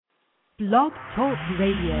Blog Talk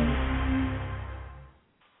Radio.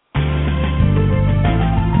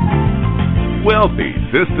 Wealthy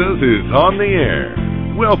Sistas is on the air.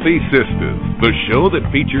 Wealthy Sistas, the show that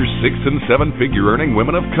features 6- and 7-figure earning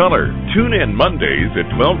women of color. Tune in Mondays at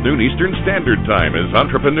 12 noon Eastern Standard Time as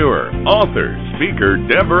entrepreneur, author, speaker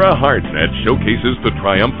Deborah Hartnett showcases the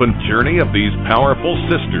triumphant journey of these powerful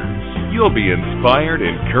sisters. You'll be inspired,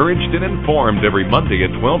 encouraged, and informed every Monday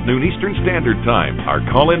at 12 noon Eastern Standard Time. Our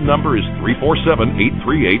call-in number is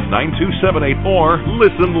 347-838-9278 or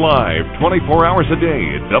listen live 24 hours a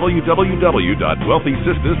day at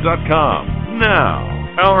www.wealthysistas.com. Now,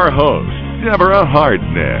 our host, Deborah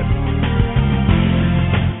Hartnett.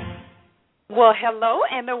 Well, hello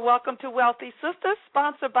and welcome to Wealthy Sistas,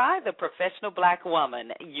 sponsored by the Professional Black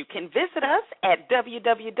Woman. You can visit us at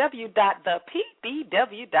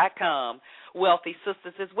www.thepbw.com. Wealthy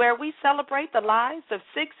Sistas is where we celebrate the lives of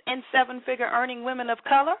 6- and 7-figure earning women of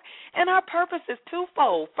color, and our purpose is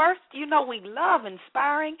twofold. First, we love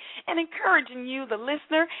inspiring and encouraging you, the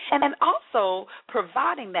listener, and also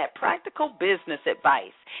providing that practical business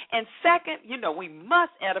advice. And second, we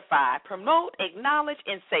must edify, promote, acknowledge,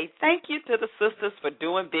 and say thank you to the sisters for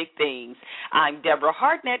doing big things. I'm Deborah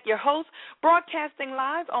Hartnett, your host, broadcasting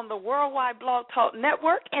live on the Worldwide Blog Talk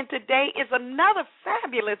Network, and today is another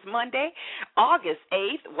fabulous Monday, August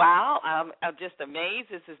 8th. Wow, I'm just amazed.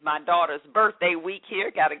 This is my daughter's birthday week here.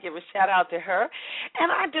 Got to give a shout-out to her.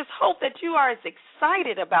 And I just hope that you are as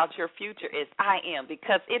excited about your future as I am,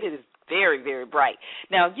 because it is very, very bright.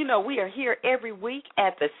 Now, we are here every week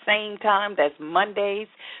at the same time. That's Mondays,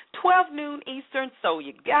 12 noon Eastern, so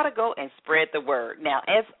you got to go and spread the word. Now,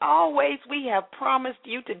 as always, we have promised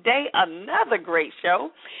you today another great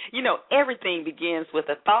show. Everything begins with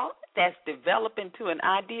a thought that's developed into an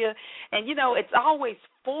idea, and, it's always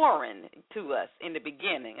foreign to us in the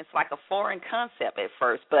beginning. It's like a foreign concept at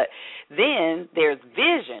first, but then there's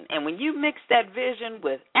vision, and when you mix that vision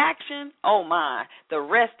with action, oh my, the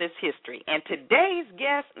rest is history. And today's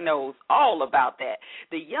guest knows all about that.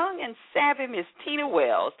 The young and savvy Miss Tina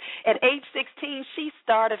Wells. At age 16, she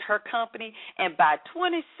started her company, and by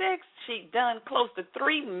 26, she done close to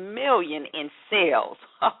 $3 million in sales.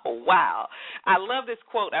 Oh, wow. I love this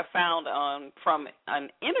quote I found from an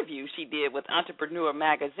interview she did with Entrepreneur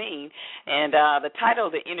Magazine, and the title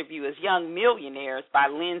of the interview is Young Millionaires by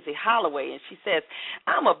Lindsay Holloway, and she says,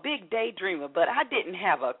 I'm a big daydreamer, but I didn't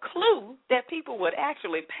have a clue that people would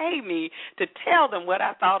actually pay me to tell them what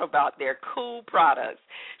I thought about their cool products.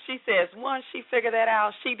 She says once she figured that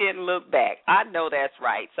out, she didn't look back. I know that's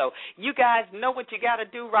right. So you guys know what you got to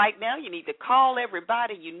do right now. You need to call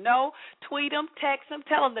everybody you know, tweet them, text them,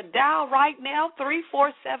 tell them to dial right now,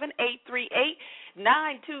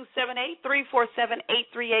 347-838-9278,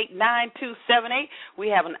 347-838-9278. We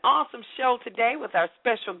have an awesome show today with our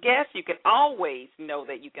special guest. You can always know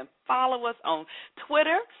that you can follow us on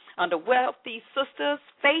Twitter under Wealthy Sistas,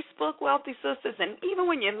 Facebook Wealthy Sistas, and even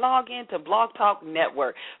when you log into Blog Talk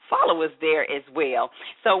Network, follow us there as well.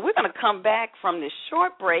 So we're going to come back from this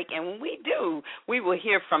short break, and when we do, we will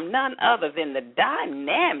hear from none other than the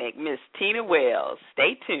dynamic Miss Tina Wells.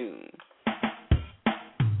 Stay tuned.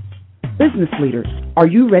 Business leaders, are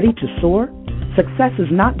you ready to soar? Success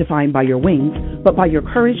is not defined by your wings, but by your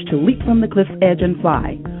courage to leap from the cliff's edge and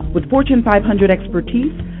fly. With Fortune 500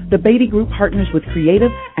 expertise, the Beatty Group partners with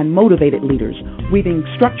creative and motivated leaders, weaving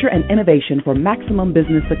structure and innovation for maximum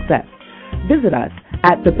business success. Visit us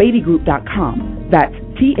at thebeattygroup.com. That's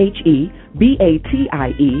THEBATIE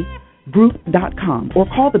group.com, or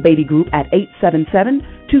call the Beatty Group at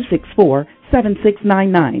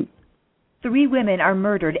 877-264-7699. 3 women are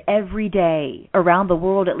murdered every day. Around the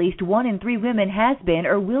world, at least 1 in 3 women has been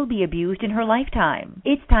or will be abused in her lifetime.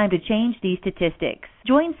 It's time to change these statistics.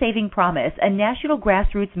 Join Saving Promise, a national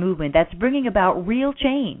grassroots movement that's bringing about real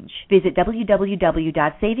change. Visit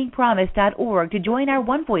www.savingpromise.org to join our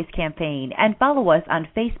One Voice campaign and follow us on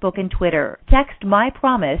Facebook and Twitter. Text My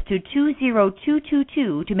Promise to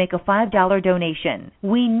 20222 to make a $5 donation.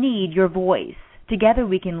 We need your voice. Together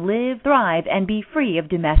we can live, thrive, and be free of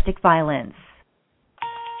domestic violence.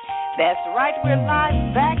 That's right. We're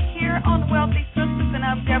live back here on Wealthy Sistas, and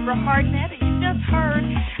I'm Deborah Hartnett. And you just heard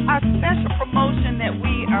our special promotion that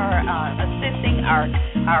we are assisting our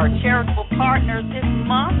charitable partners this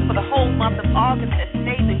month for the whole month of August at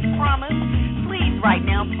Saving Promise. Please, right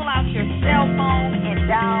now, pull out your cell phone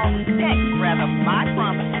and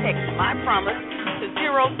text My Promise to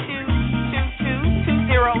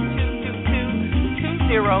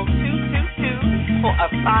 0222 20222 for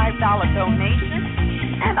a $5 donation.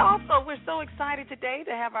 And also, we're so excited today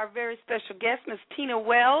to have our very special guest, Ms. Tina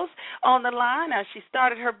Wells, on the line. She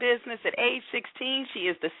started her business at age 16. She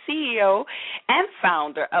is the CEO and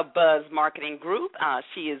founder of Buzz Marketing Group.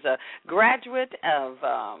 She is a graduate of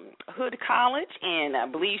Hood College, and I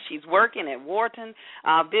believe she's working at Wharton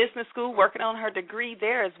Business School, working on her degree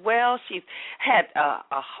there as well. She's had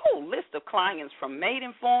a whole list of clients from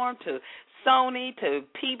Maidenform to Sony to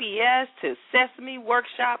PBS to Sesame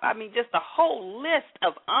Workshop. I mean, just a whole list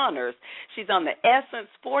of honors. She's on the Essence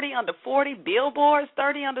 40 Under 40, Billboard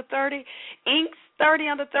 30 Under 30, Inc. 30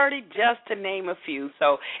 Under 30, just to name a few.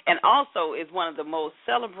 So, and also is one of the most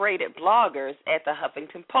celebrated bloggers at the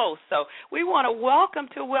Huffington Post. So we want to welcome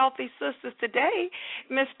to Wealthy Sistas today,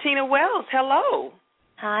 Miss Tina Wells. Hello.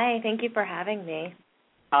 Hi, thank you for having me.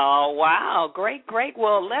 Oh, wow. Great, great.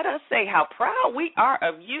 Well, let us say how proud we are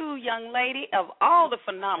of you, young lady, of all the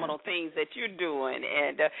phenomenal things that you're doing.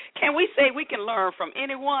 And can we say we can learn from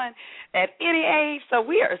anyone at any age? So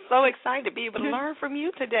we are so excited to be able to learn from you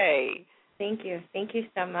today. Thank you. Thank you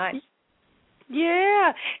so much.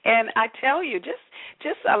 Yeah, and I tell you, just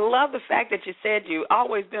I love the fact that you said you've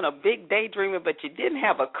always been a big daydreamer, but you didn't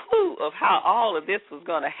have a clue of how all of this was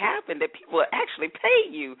going to happen, that people would actually pay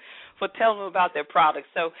you for telling them about their products.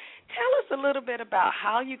 So tell us a little bit about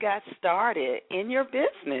how you got started in your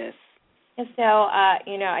business. And so, I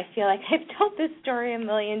feel like I've told this story a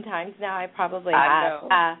million times now. I probably have.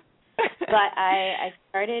 I know. But I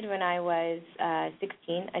started when I was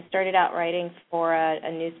 16. I started out writing for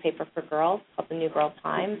a newspaper for girls called the New Girl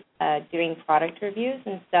Times, doing product reviews.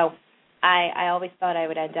 And so I always thought I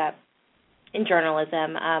would end up in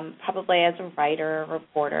journalism, probably as a writer,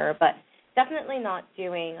 reporter, but definitely not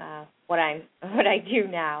doing what I do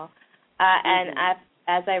now. And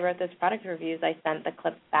as I wrote those product reviews, I sent the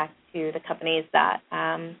clips back to the companies that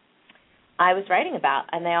I was writing about,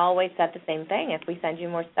 and they always said the same thing. If we send you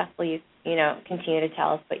more stuff, will you, continue to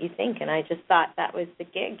tell us what you think? And I just thought that was the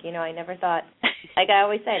gig. I never thought, like I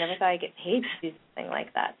always say, I never thought I'd get paid to do something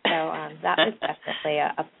like that. So that was definitely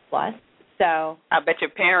a plus. So I bet your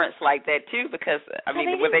parents like that too, because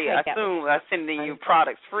they assume sending you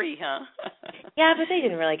products free, huh? Yeah, but they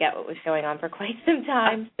didn't really get what was going on for quite some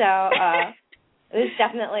time. So this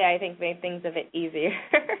definitely, I think, made things a bit easier.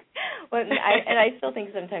 And I still think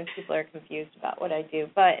sometimes people are confused about what I do,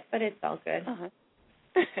 but it's all good. Uh-huh.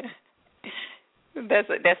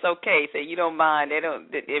 That's okay. So you don't mind. They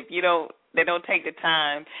don't take the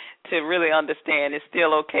time to really understand. It's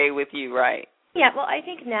still okay with you, right? Yeah, well, I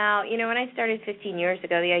think now, when I started 15 years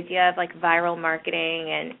ago, the idea of, viral marketing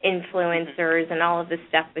and influencers and all of this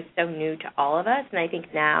stuff was so new to all of us, and I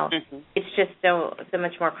think now it's just so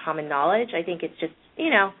much more common knowledge. I think it's just,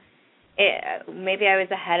 maybe I was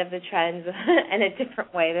ahead of the trends in a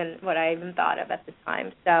different way than what I even thought of at the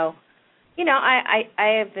time. So, I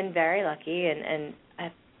have been very lucky and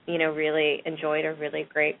I've, really enjoyed a really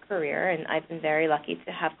great career, and I've been very lucky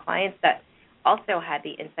to have clients that also had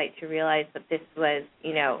the insight to realize that this was,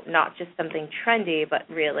 not just something trendy, but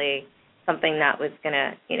really something that was going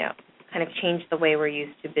to, kind of change the way we're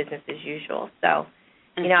used to business as usual. So,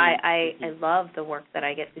 I love the work that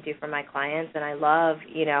I get to do for my clients, and I love,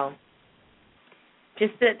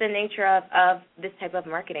 just the nature of this type of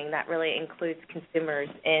marketing that really includes consumers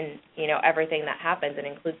in, everything that happens and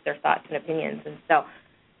includes their thoughts and opinions. And so,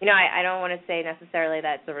 I don't want to say necessarily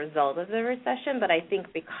that's a result of the recession, but I think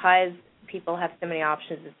because people have so many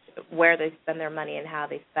options as to where they spend their money and how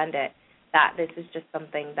they spend it, that this is just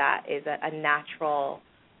something that is a natural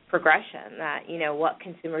progression, that, what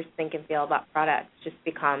consumers think and feel about products just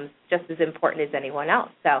becomes just as important as anyone else.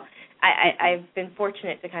 So I've been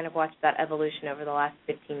fortunate to kind of watch that evolution over the last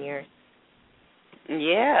 15 years.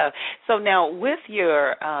 Yeah. So now with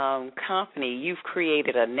your company, you've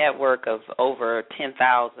created a network of over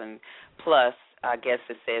 10,000 plus, I guess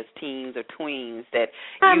it says teens or tweens that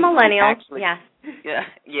millennials, actually,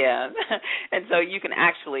 yeah. And so you can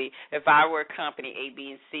actually, if I were a company A, B,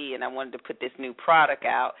 and C, and I wanted to put this new product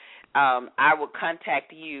out, I would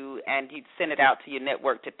contact you, and you'd send it out to your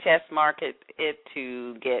network to test market it,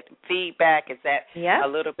 to get feedback. Is that a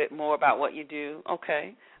little bit more about what you do?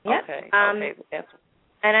 Okay. Yep. Okay.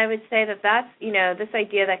 And I would say that's, this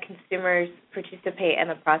idea that consumers participate in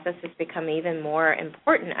the process has become even more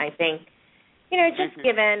important, I think. Just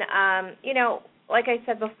given, like I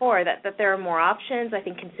said before, that there are more options. I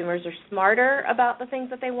think consumers are smarter about the things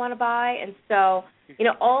that they want to buy. And so,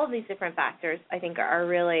 all of these different factors, I think, are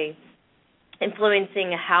really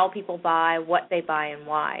influencing how people buy, what they buy, and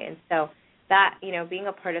why. And so that, being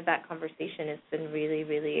a part of that conversation has been really,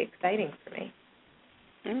 really exciting for me.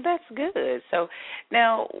 That's good. So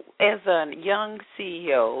now, as a young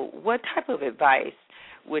CEO, what type of advice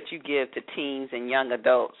what you give to teens and young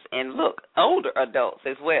adults, and look, older adults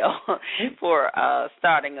as well, for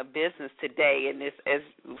starting a business today, and this as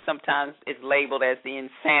sometimes is labeled as the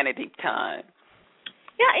insanity time.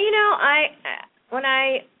 Yeah, when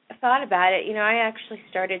I thought about it, I actually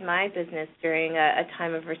started my business during a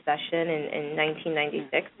time of recession in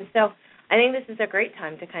 1996, and so I think this is a great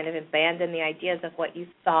time to kind of abandon the ideas of what you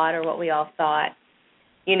thought or what we all thought,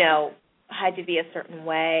 had to be a certain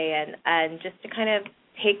way, and just to kind of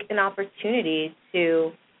take an opportunity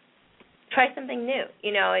to try something new.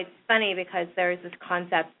 It's funny because there's this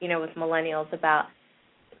concept, with millennials about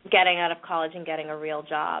getting out of college and getting a real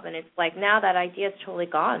job, and it's like now that idea is totally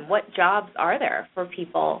gone. What jobs are there for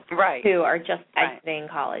people who are just exiting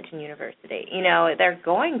college and university? They're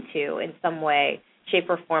going to, in some way, shape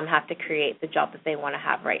or form, have to create the job that they want to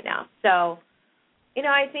have right now. So,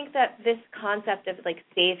 I think that this concept of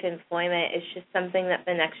safe employment is just something that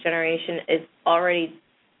the next generation is already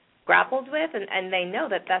grappled with, and they know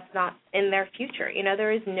that that's not in their future.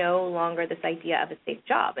 There is no longer this idea of a safe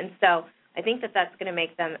job, and so I think that that's going to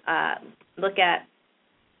make them look at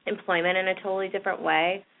employment in a totally different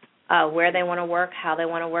way, where they want to work, how they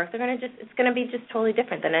want to work. It's going to be just totally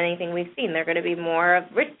different than anything we've seen. They're going to be more of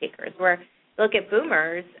risk takers. Where look at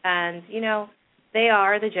boomers, and they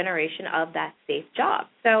are the generation of that safe job.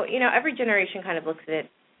 So every generation kind of looks at it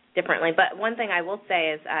differently. But one thing I will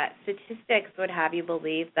say is statistics would have you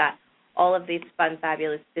believe that all of these fun,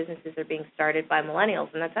 fabulous businesses are being started by millennials,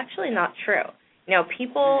 and that's actually not true.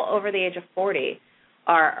 People over the age of 40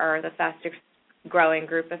 are the fastest growing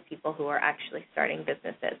group of people who are actually starting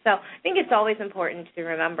businesses. So I think it's always important to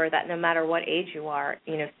remember that no matter what age you are,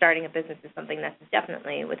 starting a business is something that's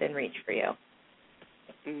definitely within reach for you.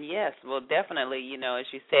 Yes, well, definitely, as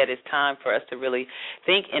you said, it's time for us to really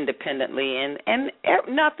think independently, and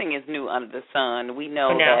nothing is new under the sun. We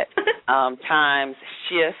know that times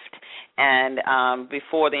shift, and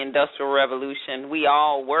before the Industrial Revolution, we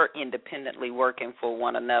all were independently working for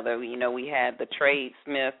one another. We had the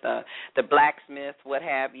tradesmith, the blacksmith, what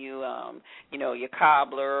have you, your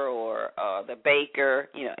cobbler or the baker.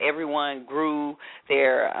 Everyone grew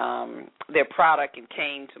their product and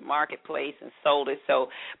came to marketplace and sold it. So,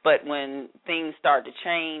 but when things started to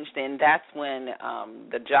change, then that's when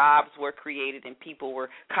the jobs were created and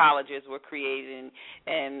colleges were created,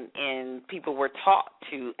 and people were taught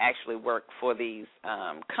to actually work for these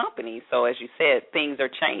companies. So as you said, things are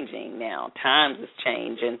changing now. Times has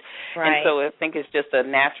changed, and so I think it's just a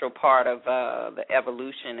natural part of the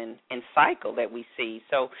evolution and cycle that we see.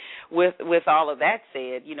 So with all of that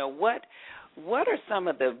said, what are some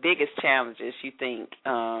of the biggest challenges you think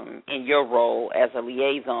in your role as a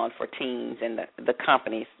liaison for teens and the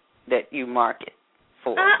companies that you market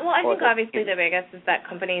for? Well, I think obviously the biggest is that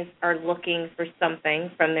companies are looking for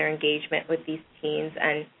something from their engagement with these teens,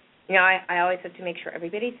 and I always have to make sure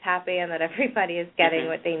everybody's happy and that everybody is getting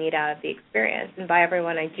what they need out of the experience. And by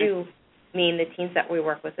everyone, I do mean the teens that we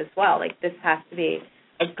work with as well. This has to be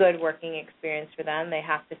a good working experience for them. They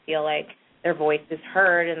have to feel like their voice is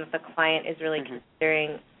heard and that the client is really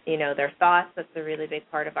considering, their thoughts. That's a really big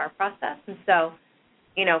part of our process. And so,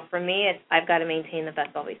 for me, I've got to maintain that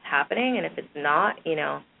that's always happening. And if it's not,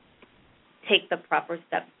 take the proper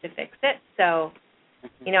steps to fix it. So,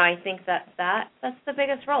 I think that's the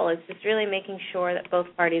biggest role. It's just really making sure that both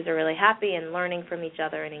parties are really happy and learning from each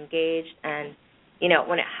other and engaged. And,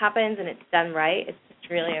 when it happens and it's done right, it's just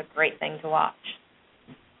really a great thing to watch.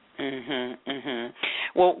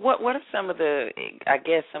 Well, what are some of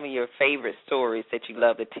some of your favorite stories that you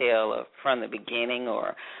love to tell from the beginning,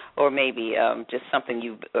 or maybe just something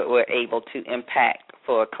you were able to impact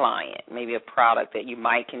for a client, maybe a product that you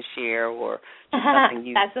might can share, or just something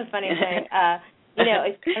you... That's a funny thing.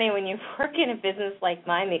 It's funny when you work in a business like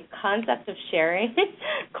mine, the concept of sharing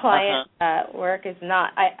client work is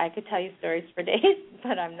not, I could tell you stories for days,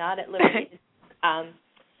 but I'm not at liberty.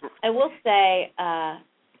 I will say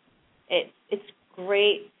it's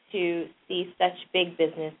great to see such big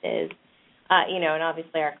businesses, and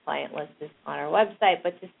obviously our client list is on our website,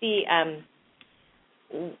 but to see, I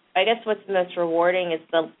guess what's most rewarding is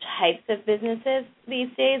the types of businesses these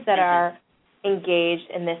days that are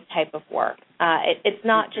engaged in this type of work. It's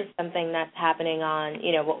not just something that's happening on,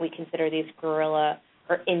 what we consider these guerrilla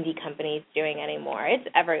or indie companies doing anymore. It's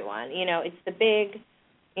everyone. It's the big,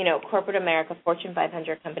 corporate America, Fortune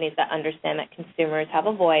 500 companies that understand that consumers have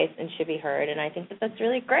a voice and should be heard, and I think that that's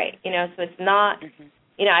really great. So it's not,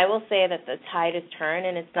 I will say that the tide has turned,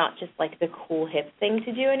 and it's not just like the cool, hip thing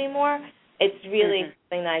to do anymore. It's really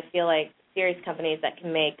something that I feel like serious companies that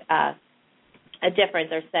can make a difference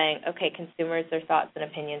are saying, okay, consumers, their thoughts and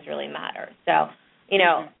opinions really matter. So,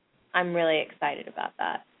 I'm really excited about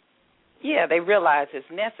that. Yeah, they realize it's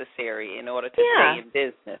necessary in order to stay in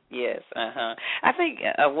business. Yes, I think,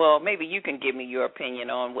 well, maybe you can give me your opinion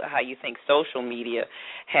on how you think social media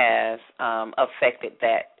has affected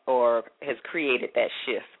that or has created that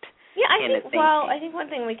shift. Yeah, I think one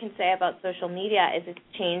thing we can say about social media is it's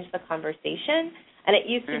changed the conversation. And it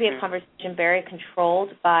used to be a conversation very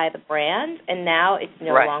controlled by the brand, and now it's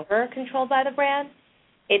no longer controlled by the brand.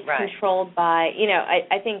 It's controlled by,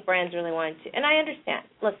 I think brands really want to, and I understand.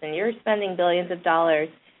 Listen, you're spending billions of dollars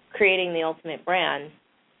creating the ultimate brand.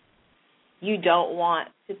 You don't want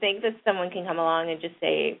to think that someone can come along and just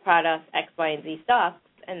say product X, Y, and Z sucks,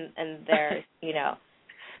 and there's,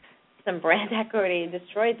 some brand equity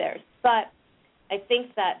destroyed there. But I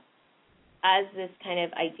think that as this kind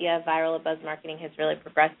of idea of viral or buzz marketing has really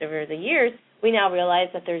progressed over the years, we now realize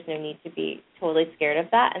that there's no need to be totally scared of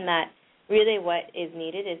that, and that really what is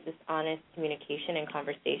needed is this honest communication and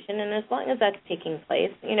conversation. And as long as that's taking place,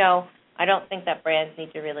 I don't think that brands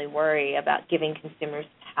need to really worry about giving consumers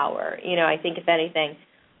power. I think if anything,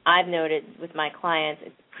 I've noted with my clients,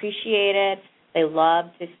 it's appreciated. They love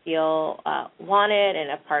to feel wanted and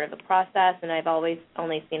a part of the process, and I've always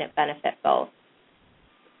only seen it benefit both.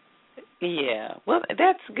 Yeah, well,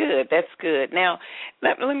 that's good. That's good. Now,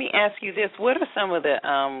 let me ask you this. What are some of the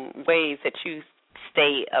ways that you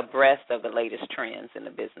stay abreast of the latest trends in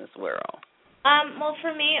the business world? Well,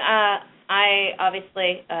 for me, I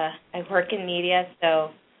obviously I work in media,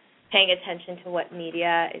 so paying attention to what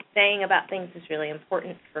media is saying about things is really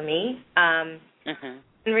important for me. And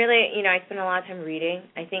really, I spend a lot of time reading.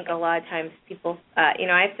 I think a lot of times people, I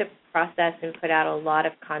have to process and put out a lot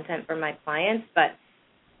of content for my clients, but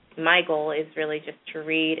my goal is really just to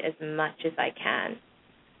read as much as I can.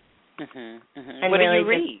 And what do you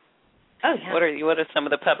read? Oh, yeah. What are some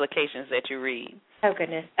of the publications that you read? Oh,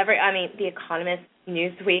 goodness. The Economist,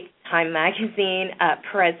 Newsweek, Time Magazine,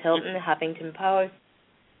 Perez Hilton, Huffington Post,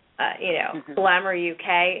 Glamour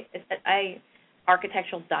UK,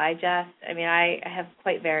 Architectural Digest. I have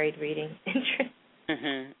quite varied reading interests.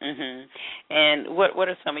 And what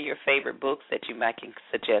are some of your favorite books that you might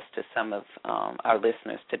suggest to some of our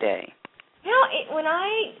listeners today? When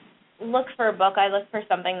I look for a book, I look for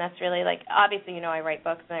something that's really obviously, I write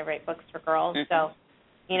books and I write books for girls. So,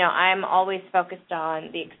 I'm always focused on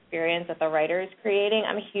the experience that the writer is creating.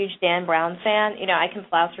 I'm a huge Dan Brown fan. I can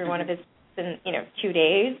plow through one of his books in, 2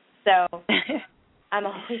 days. So I'm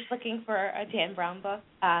always looking for a Dan Brown book.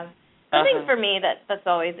 Something for me that's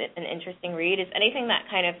always an interesting read is anything that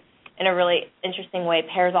kind of, in a really interesting way,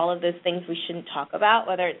 pairs all of those things we shouldn't talk about,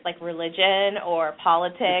 whether it's religion or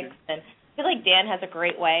politics. And I feel like Dan has a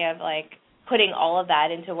great way of putting all of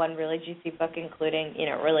that into one really juicy book, including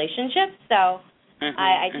relationships. So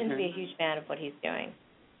I tend to be a huge fan of what he's doing.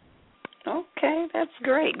 Okay, that's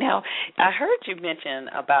great. Now, I heard you mention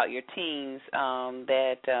about your teams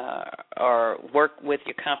that work with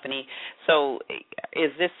your company. So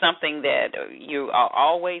is this something that you are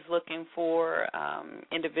always looking for,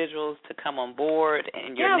 individuals to come on board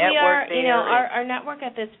and your network there? Yeah, we are. Our network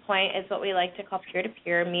at this point is what we like to call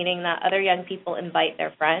peer-to-peer, meaning that other young people invite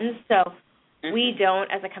their friends. So we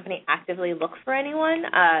don't, as a company, actively look for anyone.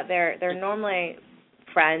 They're normally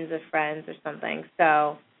friends of friends or something.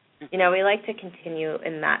 So we like to continue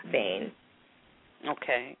in that vein.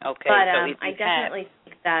 Okay. But I definitely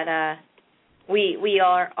think that we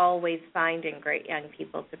are always finding great young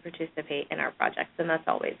people to participate in our projects, and that's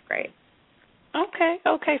always great. Okay.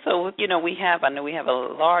 So, I know we have a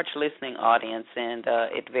large listening audience, and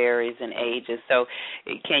it varies in ages. So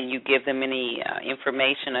can you give them any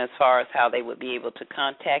information as far as how they would be able to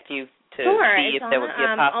contact you to see if there would be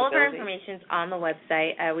a possibility? All of our information is on the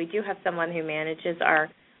website. We do have someone who manages our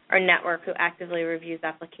network who actively reviews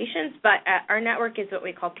applications, but our network is what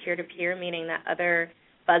we call peer-to-peer, meaning that other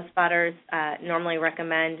buzz spotters normally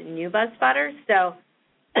recommend new buzz spotters. So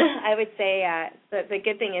I would say the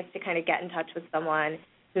good thing is to kind of get in touch with someone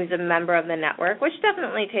who's a member of the network, which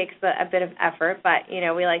definitely takes a bit of effort, but,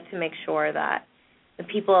 we like to make sure that the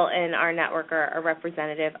people in our network are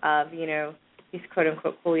representative of, these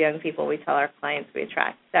quote-unquote cool young people we tell our clients we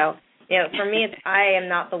attract. So, for me, I am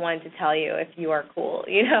not the one to tell you if you are cool.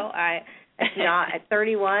 It's not at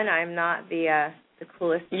 31. I'm not the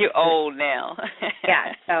coolest. You're old now.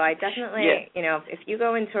 Yeah. So I definitely, if you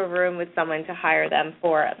go into a room with someone to hire them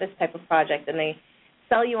for this type of project and they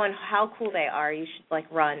sell you on how cool they are, you should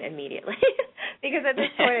run immediately. Because at this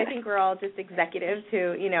point, I think we're all just executives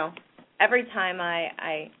who, every time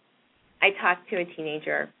I talk to a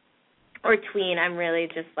teenager or tween, I'm really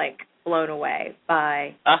just blown away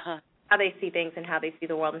by how they see things and how they see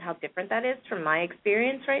the world and how different that is from my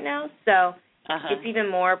experience right now. So, it's even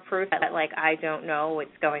more proof that, like, I don't know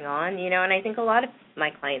what's going on, you know, and I think a lot of my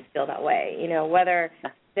clients feel that way, you know, whether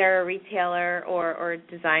they're a retailer or a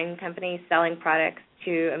design company selling products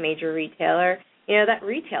to a major retailer, you know, that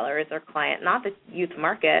retailer is their client, not the youth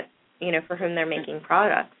market, you know, for whom they're making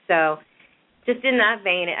products. So just in that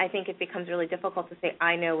vein, I think it becomes really difficult to say,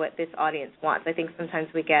 I know what this audience wants. I think sometimes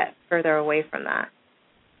we get further away from that.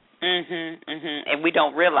 And we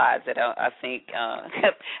don't realize it. I think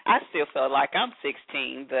I still feel like I'm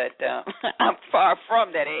 16, but I'm far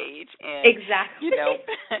from that age. And, exactly. You know,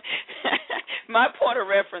 my point of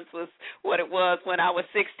reference was what it was when I was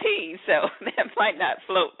 16, so that might not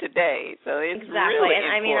float today. So it's exactly. Really and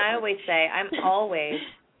important. I mean, I always say I'm always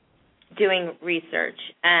doing research,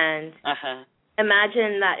 and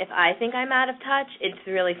imagine that if I think I'm out of touch, it's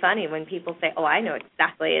really funny when people say, oh, I know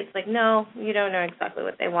exactly. It's like, no, you don't know exactly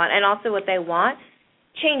what they want. And also what they want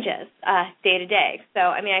changes day to day. So,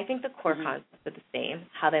 I mean, I think the core concepts are the same,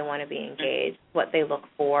 how they want to be engaged, what they look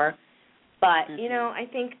for. But, you know, I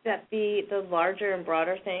think that the larger and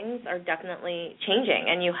broader things are definitely changing,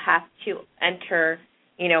 and you have to enter,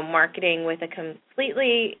 you know, marketing with a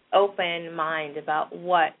completely open mind about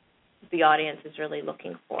what the audience is really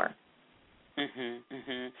looking for.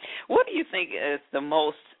 What do you think is the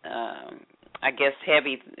most, I guess,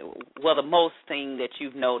 the most thing that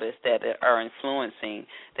you've noticed that are influencing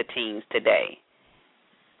the teens today?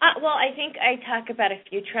 Well, I think I talk about a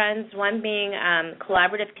few trends, one being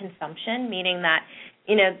collaborative consumption, meaning that,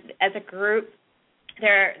 you know, as a group,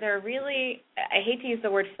 they're really, I hate to use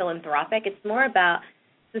the word philanthropic, it's more about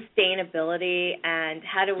sustainability and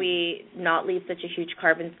how do we not leave such a huge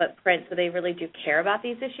carbon footprint, so they really do care about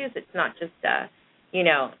these issues. It's not just, you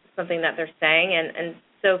know, something that they're saying. And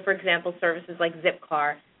so, for example, services like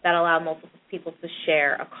Zipcar that allow multiple people to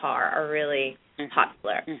share a car are really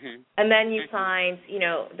popular. And then you find, you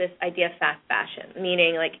know, this idea of fast fashion,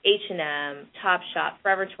 meaning like H&M, Topshop,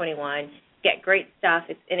 Forever 21, get great stuff,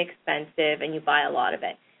 it's inexpensive, and you buy a lot of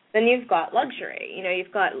it. Then you've got luxury. You know,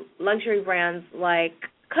 you've got luxury brands like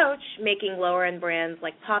Coach making lower-end brands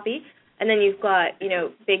like Poppy, and then you've got, you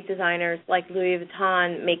know, big designers like Louis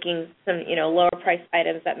Vuitton making some, you know, lower-priced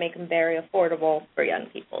items that make them very affordable for young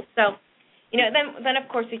people. So, you know, then of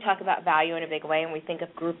course we talk about value in a big way, and we think of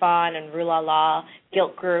Groupon and Rue La La,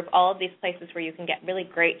 Gilt Group, all of these places where you can get really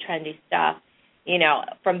great trendy stuff, you know,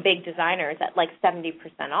 from big designers at like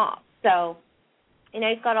 70% off. So, you know,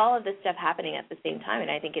 you've got all of this stuff happening at the same time, and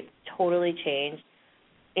I think it's totally changed,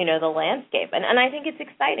 you know, the landscape. And I think it's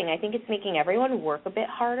exciting. I think it's making everyone work a bit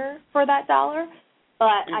harder for that dollar,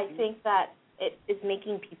 but I think that it is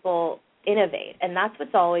making people innovate, and that's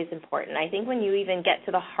what's always important. I think when you even get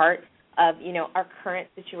to the heart of, you know, our current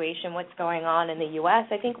situation, what's going on in the U.S.,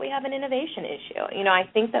 I think we have an innovation issue. You know, I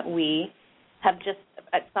think that we have just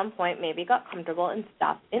at some point maybe got comfortable and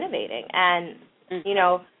stopped innovating. And, you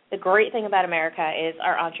know, the great thing about America is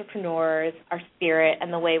our entrepreneurs, our spirit,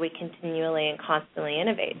 and the way we continually and constantly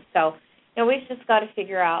innovate. So, you know, we've just got to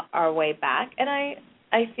figure out our way back, and I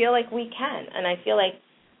feel like we can. And I feel like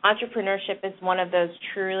entrepreneurship is one of those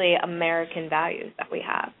truly American values that we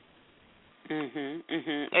have.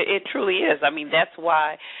 It truly is. I mean, that's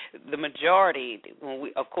why the majority,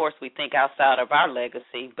 of course, we think outside of our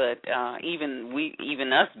legacy, but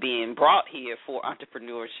even us being brought here for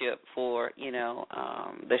entrepreneurship, for, you know,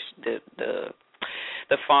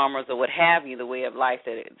 the farmers or what have you, the way of life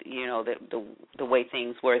that, you know, the way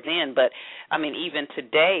things were then. But I mean, even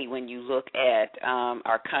today, when you look at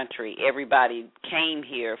our country, everybody came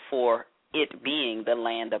here for it being the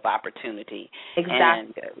land of opportunity,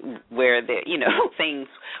 exactly, and where the, you know, things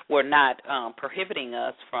were not prohibiting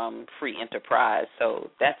us from free enterprise. So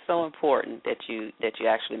that's so important that you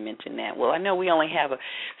actually mentioned that. Well, I know we only have a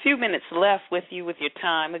few minutes left with you with your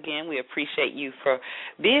time. Again, we appreciate you for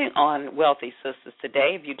being on Wealthy Sistas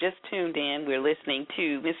today. If you just tuned in, we're listening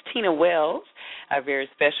to Miss Tina Wells, our very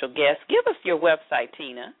special guest. Give us your website,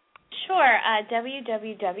 Tina. Sure,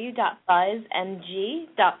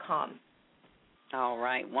 www.buzzmg.com. All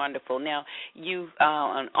right, wonderful. Now, you've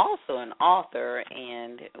also an author,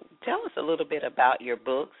 and tell us a little bit about your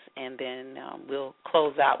books, and then we'll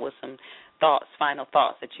close out with some final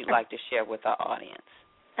thoughts that you'd like to share with our audience.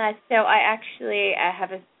 So I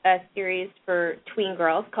have a series for tween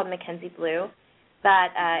girls called Mackenzie Blue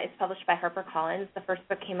that is published by HarperCollins. The first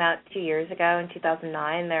book came out 2 years ago in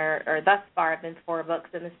 2009. Thus far have been 4 books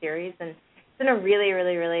in the series, and it's been a really,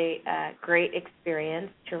 really, really great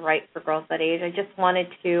experience to write for girls that age. I just wanted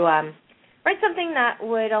to write something that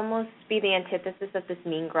would almost be the antithesis of this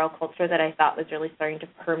mean girl culture that I thought was really starting to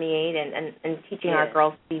permeate and teaching our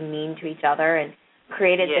girls to be mean to each other, and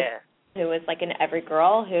created this who was like an every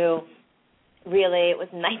girl who really was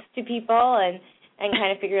nice to people and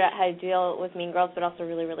kind of figured out how to deal with mean girls, but also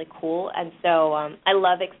really, really cool. And so I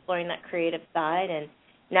love exploring that creative side, and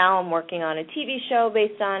now I'm working on a TV show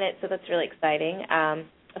based on it, so that's really exciting.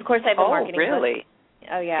 Of course, I've been marketing. Oh, really?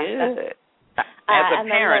 Oh, yeah. Good. As a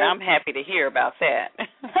parent, I'm happy to hear about that.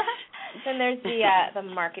 Then there's the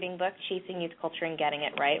marketing book, Chasing Youth Culture and Getting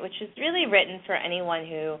It Right, which is really written for anyone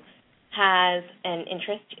who has an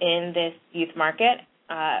interest in this youth market,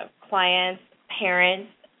 clients,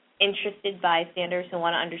 parents, interested bystanders who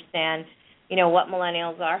want to understand, what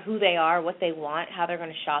millennials are, who they are, what they want, how they're going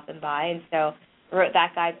to shop and buy. And so I wrote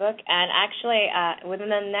that guidebook. And actually, within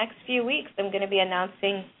the next few weeks, I'm going to be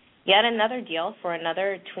announcing yet another deal for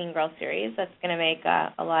another tween girl series that's going to make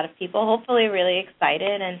a lot of people hopefully really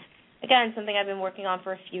excited. And again, something I've been working on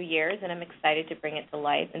for a few years, and I'm excited to bring it to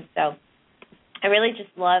life. And so I really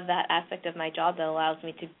just love that aspect of my job that allows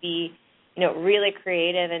me to be, really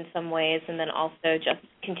creative in some ways, and then also just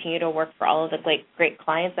continue to work for all of the great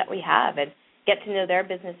clients that we have and get to know their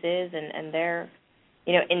businesses and their,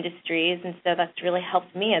 industries. And so that's really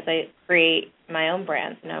helped me as I create my own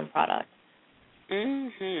brands and own products.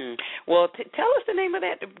 Mhm. Well, tell us the name of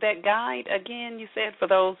that guide again. You said for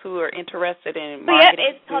those who are interested in marketing.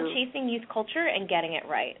 Yep, it's called Chasing Youth Culture and Getting It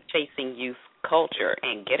Right. Chasing Youth Culture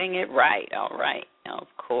and Getting It Right. All right. Of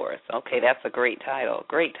course. Okay, that's a great title.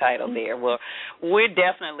 Great title there. Well, we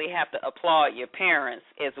definitely have to applaud your parents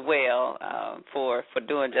as well for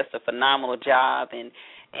doing just a phenomenal job, and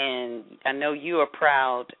I know you are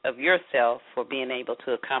proud of yourself for being able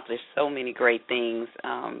to accomplish so many great things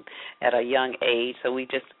at a young age. So we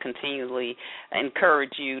just continually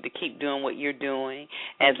encourage you to keep doing what you're doing.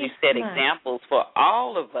 As you set examples for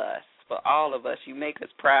all of us. You make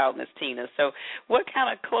us proud, Ms. Tina. So what kind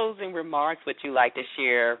of closing remarks would you like to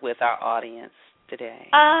share with our audience today?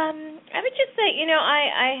 I would just say,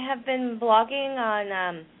 I have been blogging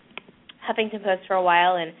on Huffington Post for a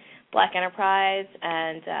while and Black Enterprise,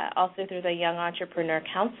 and also through the Young Entrepreneur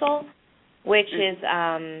Council, which is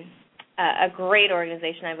a great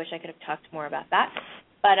organization. I wish I could have talked more about that.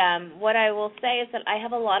 But what I will say is that I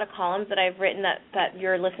have a lot of columns that I've written that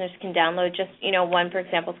your listeners can download. Just, one, for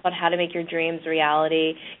example, is called How to Make Your Dreams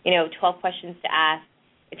Reality, 12 questions to ask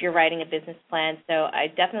if you're writing a business plan. So I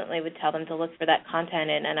definitely would tell them to look for that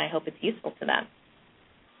content, and I hope it's useful to them.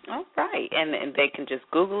 All right. And they can just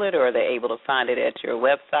Google it, or are they able to find it at your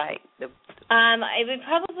website? It would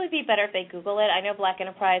probably be better if they Google it. I know Black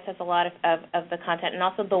Enterprise has a lot of the content, and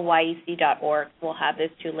also the YEC.org will have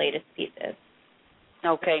those two latest pieces.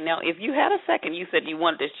 Okay. Now, if you had a second, you said you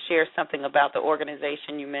wanted to share something about the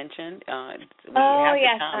organization you mentioned. Yes. It's called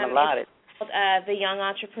the Young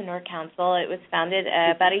Entrepreneur Council. It was founded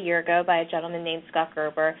about a year ago by a gentleman named Scott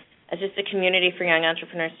Gerber as just a community for young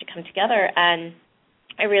entrepreneurs to come together. And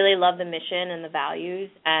I really love the mission and the values.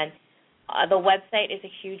 And the website is a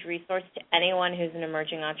huge resource to anyone who's an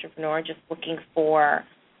emerging entrepreneur just looking for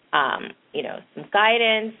some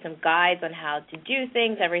guidance, some guides on how to do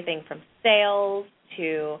things, everything from sales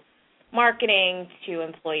to marketing to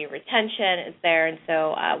employee retention is there. And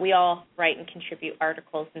so we all write and contribute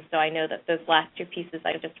articles, and so I know that those last two pieces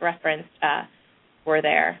I just referenced were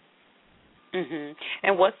there. Mm-hmm.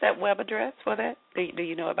 And what's that web address for that? Do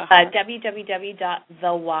you know about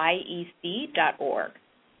www.theyec.org.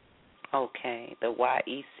 Okay,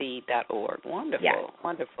 theyec.org. Wonderful, yeah.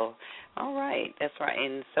 Wonderful. All right, that's right.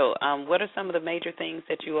 And so what are some of the major things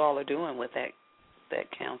that you all are doing with that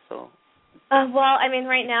council?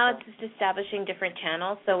 Right now it's just establishing different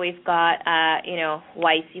channels. So we've got,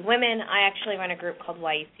 YEC Women. I actually run a group called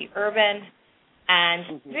YEC Urban.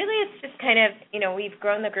 And really it's just kind of, we've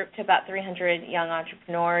grown the group to about 300 young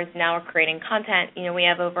entrepreneurs. Now we're creating content. We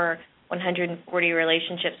have over 140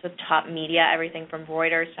 relationships with top media, everything from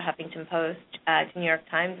Reuters to Huffington Post to New York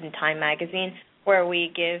Times and Time Magazine, where we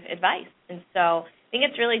give advice. And so I think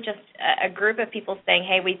it's really just a group of people saying,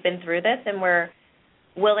 hey, we've been through this, and we're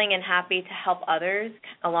willing and happy to help others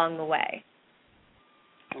along the way.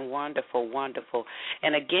 Wonderful, wonderful.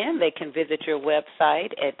 And again, they can visit your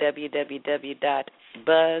website at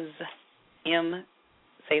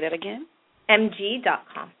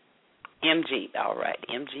mg.com. MG, all right,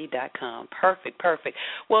 mg.com. Perfect.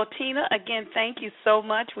 Well, Tina, again, thank you so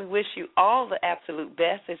much. We wish you all the absolute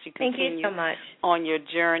best as you continue so much on your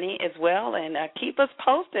journey as well. And keep us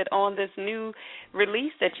posted on this new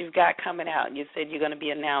release that you've got coming out. You said you're going to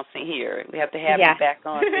be announcing here. We have to have you back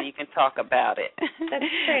on so you can talk about it. That's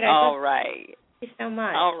great. All right. Thank you so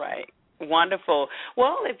much. All right. Wonderful.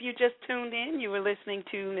 Well, if you just tuned in, you were listening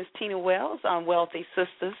to Ms. Tina Wells on Wealthy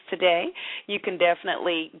Sistas today. You can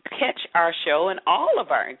definitely catch our show and all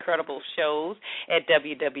of our incredible shows at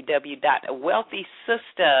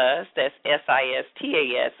www.wealthysistas, that's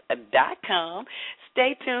SISTAS.com.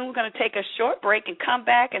 Stay tuned. We're going to take a short break and come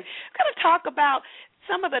back, and we're going to talk about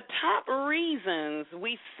some of the top reasons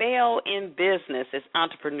we fail in business as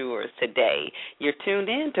entrepreneurs today. You're tuned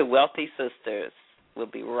in to Wealthy Sisters. We'll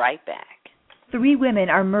be right back. 3 women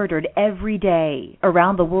are murdered every day.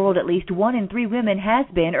 Around the world, at least 1 in 3 women has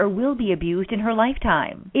been or will be abused in her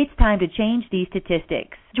lifetime. It's time to change these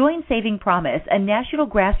statistics. Join Saving Promise, a national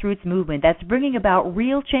grassroots movement that's bringing about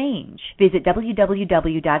real change. Visit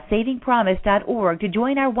www.savingpromise.org to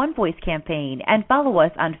join our One Voice campaign and follow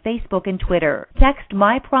us on Facebook and Twitter. Text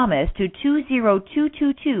My Promise to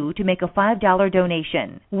 20222 to make a $5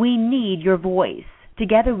 donation. We need your voice.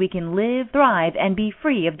 Together we can live, thrive, and be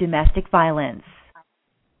free of domestic violence.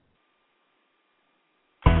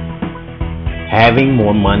 Having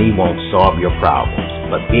more money won't solve your problems,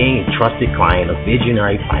 but being a trusted client of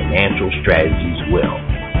Visionary Financial Strategies will.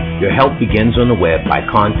 Your help begins on the web by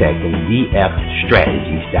contacting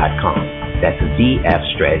vfstrategies.com. That's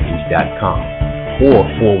vfstrategies.com. Or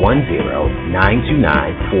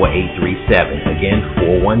 410-929-4837. Again,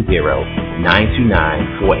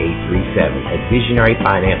 410-929-4837. At Visionary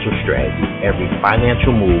Financial Strategies, every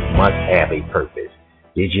financial move must have a purpose.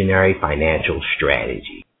 Visionary Financial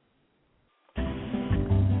Strategy.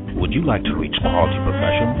 Would you like to reach quality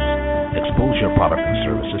professionals? Expose your product and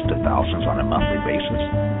services to thousands on a monthly basis?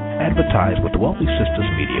 Advertise with the Wealthy Sistas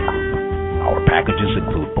Media Group. Our packages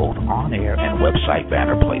include both on-air and website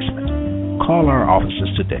banner placement. Call our offices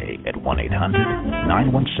today at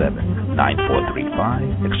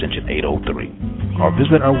 1-800-917-9435, extension 803, or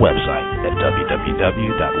visit our website at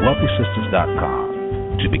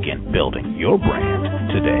www.wealthysistas.com to begin building your brand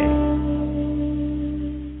today.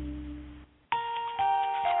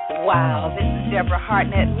 Wow, this is Deborah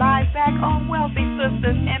Hartnett live back on Wealthy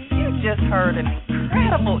Sistas, and you just heard an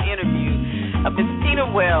incredible interview of Ms. Tina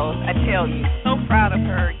Wells. I tell you, so proud of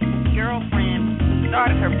her. Girlfriend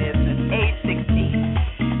started her business age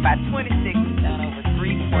 16. By 26, she's done over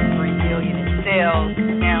 $3.3 billion in sales.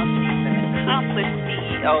 Now she's an accomplished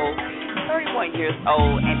CEO, 31 years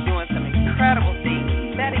old, and doing some incredible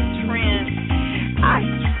things, setting trends. I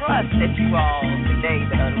trust that you all today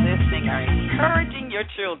that are listening are encouraging your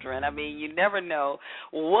children. I mean, you never know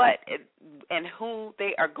what and who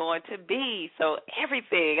they are going to be. So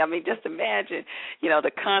everything, I mean, just imagine,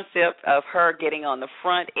 the concept of her getting on the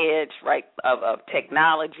front edge, right, of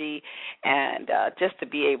technology, and just to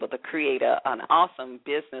be able to create an awesome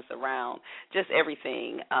business around just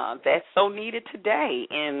everything that's so needed today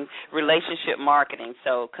in relationship marketing.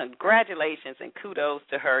 So congratulations and kudos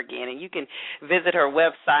to her again. And you can visit her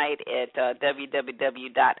website at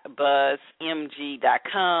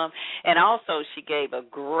www.buzzmg.com. And also she gave a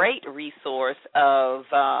great resource of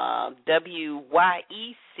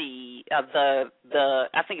WYEC,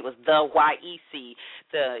 I think it was the YEC,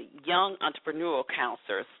 the Young Entrepreneurial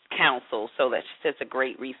Council, so that's a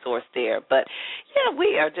great resource there. But, yeah,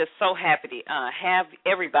 we are just so happy to have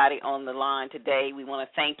everybody on the line today. We want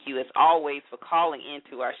to thank you, as always, for calling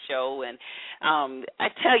into our show. And I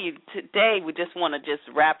tell you, today we just want to just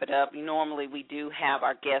wrap it up. Normally we do have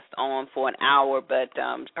our guest on for an hour, but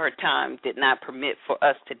her time did not permit for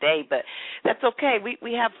us today. But that's okay. We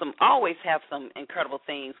always have some incredible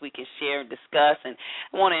things we can share and discuss. And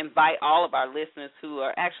I want to invite all of our listeners who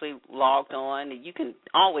are actually logged on. You can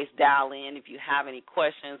always dial in if you have any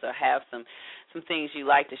questions or have some things you'd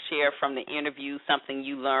like to share from the interview, something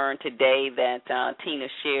you learned today that Tina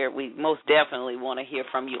shared. We most definitely want to hear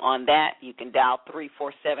from you on that. You can dial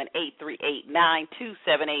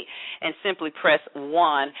 347-838-9278 and simply press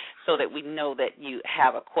 1 so that we know that you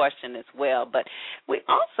have a question as well. But we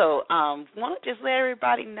also want to just let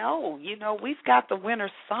everybody know, we've got the Winter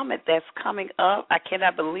Summit that's coming up. I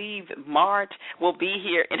cannot believe March will be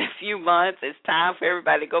here in a few months. It's time for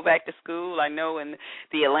everybody to go back to school. I know in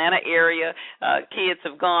the Atlanta area, kids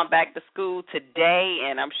have gone back to school today,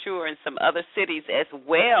 and I'm sure in some other cities as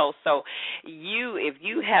well. So if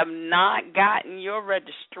you have not gotten your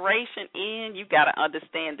registration in, you got to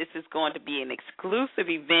understand this is going to be an exclusive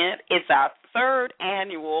event. It's our 3rd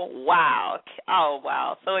annual. Wow. Oh,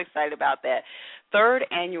 wow. So excited about that. third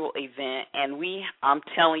annual event, and I'm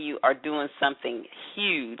telling you, are doing something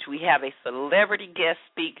huge. We have a celebrity guest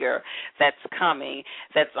speaker that's coming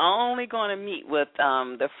that's only going to meet with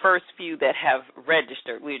the first few that have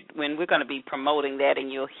registered. We're going to be promoting that,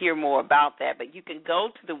 and you'll hear more about that. But you can go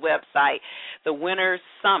to the website, the Winners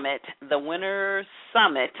Summit,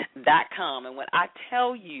 thewinnersummit.com, and when I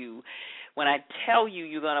tell you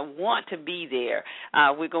you're going to want to be there.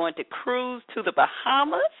 We're going to cruise to the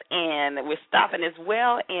Bahamas, and we're stopping as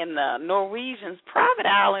well in the Norwegian's private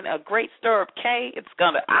island, a Great Stirrup Cay. It's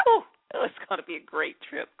going to be a great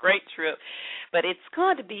trip. But it's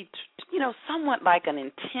going to be, somewhat like an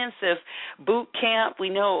intensive boot camp. We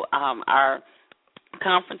know our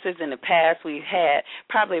conferences in the past, we've had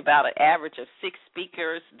probably about an average of 6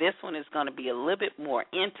 speakers. This one is going to be a little bit more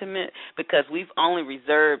intimate because we've only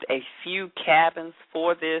reserved a few cabins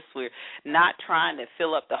for this. We're not trying to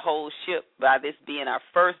fill up the whole ship by this being our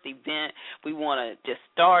first event. We want to just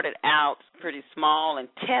start it out pretty small and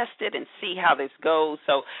test it and see how this goes.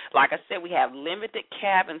 So, like I said, we have limited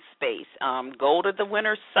cabin space. Go to the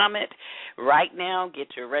Winter Summit right now.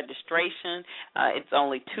 Get your registration. It's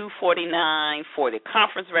only $249 for the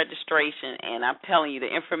conference registration, and I'm telling you, the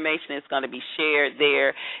information that's going to be shared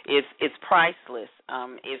there is priceless.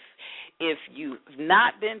 If you've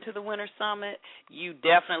not been to the Winter Summit, you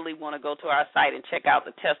definitely want to go to our site and check out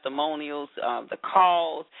the testimonials, the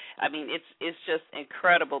calls. I mean, it's just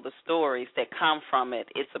incredible, the stories that come from it.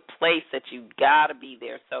 It's a place that you've got to be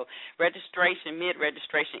there. So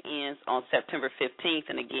mid-registration ends on September 15th,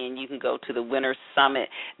 and again, you can go to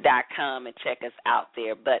thewinnersummit.com and check us out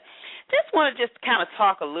there. But just want to kind of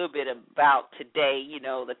talk a little bit about today,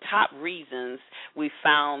 the top reasons we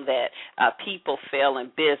found that people fail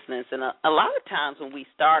in business. And a lot of times when we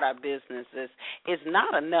start our businesses, it's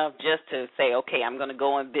not enough just to say, okay, I'm going to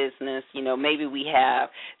go in business. Maybe we have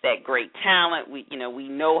that great talent. We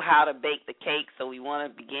know how to bake the cake, so we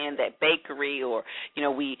want to begin that bakery, or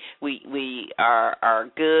we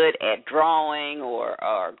are good at drawing or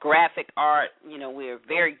graphic art. We're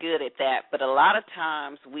very good at that. But a lot of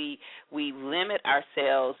times we limit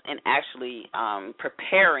ourselves in actually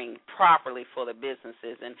preparing properly for the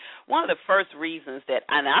businesses. And one of the first reasons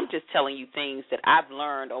and I'm just telling you things that I've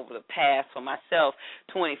learned over the past, for myself,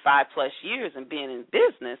 25 plus years in being in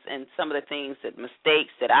business, and some of the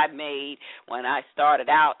mistakes that I made when I started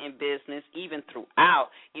out in business, even throughout,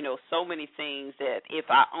 so many things that if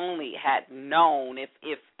I only had known,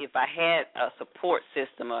 if I had a support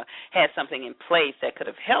system or had something in place that could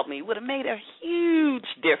have helped me, would have made a huge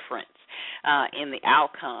difference in the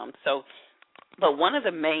outcome. But one of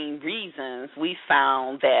the main reasons we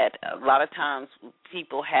found that a lot of times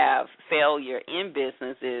people have failure in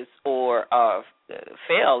businesses or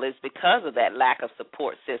fail is because of that lack of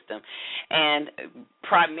support system. And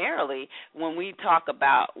primarily when we talk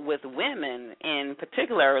about with women, and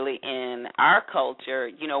particularly in our culture,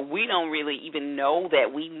 we don't really even know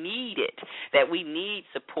that we need it, that we need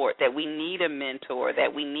support, that we need a mentor,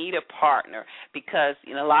 that we need a partner, because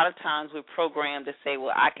a lot of times we're programmed to say,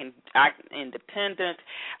 well, I'm independent,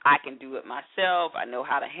 I can do it myself, I know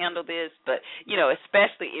how to handle this. But,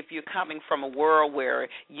 especially if you're coming from a world where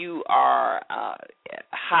you are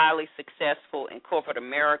highly successful in corporate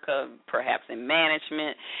America, perhaps in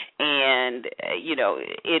management, and,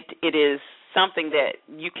 it is something that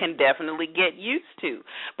you can definitely get used to.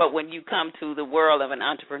 But when you come to the world of an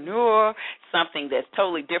entrepreneur, something that's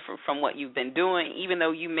totally different from what you've been doing, even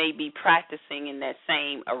though you may be practicing in that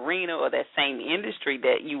same arena or that same industry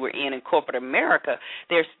that you were in corporate America,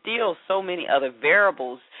 there's still so many other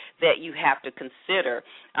variables that you have to consider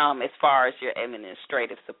as far as your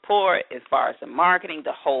administrative support, as far as the marketing,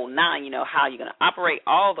 the whole nine, how you're going to operate,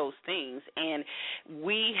 all those things. And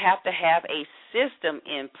we have to have a system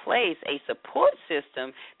in place, a support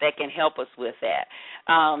system that can help us with that.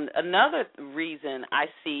 Another reason I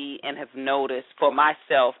see and have noticed for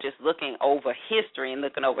myself, just looking over history and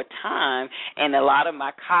looking over time, and a lot of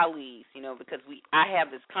my colleagues, because I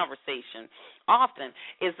have this conversation often,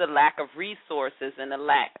 is the lack of resources and the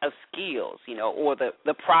lack of skills, or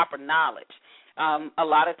the proper knowledge. A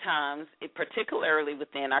lot of times, particularly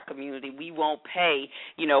within our community, we won't pay,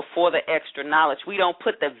 for the extra knowledge. We don't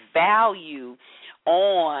put the value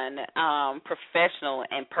on professional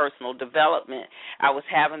and personal development. I was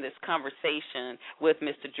having this conversation with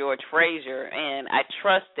Mr. George Frazier, and I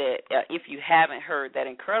trust that if you haven't heard that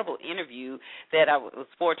incredible interview that I was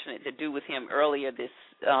fortunate to do with him earlier this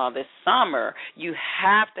summer, you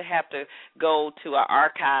have to go to our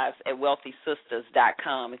archives at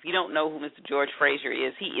wealthysistas.com. If you don't know who Mr. George Frazier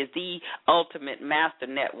is, he is the ultimate master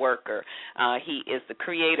networker. He is the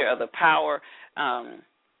creator of the Power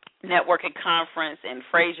networking conference in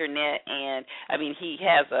FraserNet, and I mean he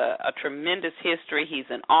has a tremendous history. He's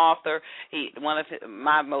an author. One of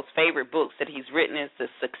my most favorite books that he's written is The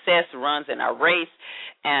Success Runs in Our Race,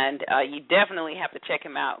 and you definitely have to check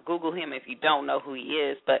him out. Google him if you don't know who he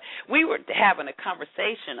is. But we were having a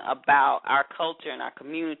conversation about our culture and our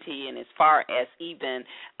community, and as far as even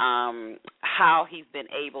how he's been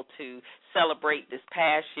able to celebrate this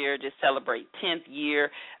past year, just celebrate 10th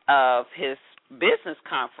year of his business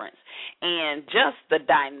conference, and just the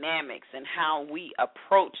dynamics and how we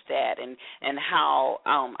approach that, and how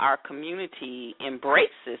our community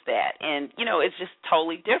embraces that. And, you know, it's just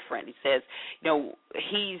totally different. He says, you know,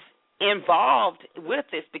 he's involved with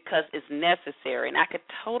this because it's necessary, and I could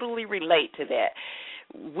totally relate to that.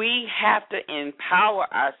 We have to empower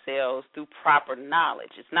ourselves through proper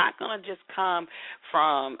knowledge. It's not going to just come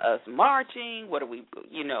from us marching. What do we,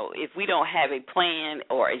 you know, if we don't have a plan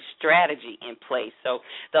or a strategy in place. So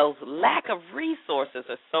those lack of resources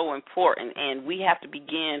are so important, and we have to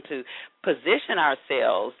begin to position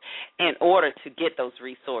ourselves in order to get those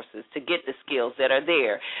resources, to get the skills that are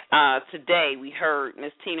there. Today we heard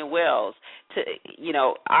Ms. Tina Wells. You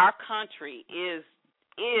know, our country is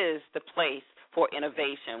the place for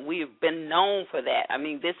innovation. We've been known for that. I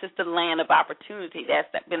mean, this is the land of opportunity. That's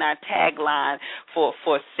been our tagline for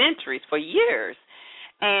centuries, for years.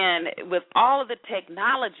 And with all of the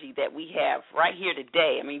technology that we have right here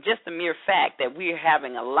today, I mean, just the mere fact that we're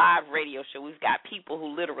having a live radio show, we've got people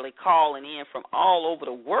who literally calling in from all over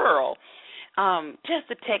the world. Just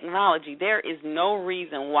the technology, there is no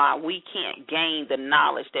reason why we can't gain the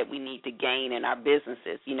knowledge that we need to gain in our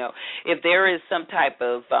businesses. You know, if there is some type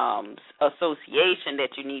of association that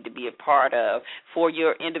you need to be a part of for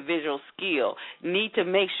your individual skill, need to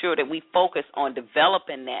make sure that we focus on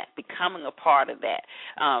developing that, becoming a part of that.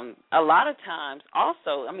 A lot of times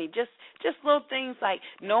also, I mean, just little things like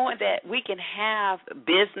knowing that we can have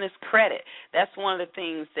business credit. That's one of the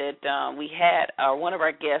things that we had one of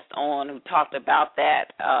our guests on who talked about that,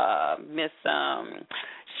 Miss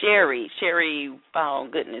Sherry, oh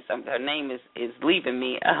goodness, her name is leaving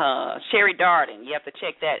me, Sherry Darden. You have to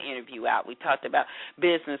check that interview out. We talked about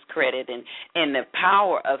business credit and the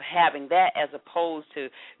power of having that as opposed to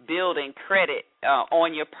building credit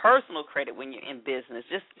on your personal credit when you're in business.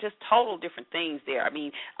 Just total different things there. I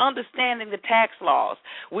mean, understanding the tax laws.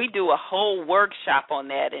 We do a whole workshop on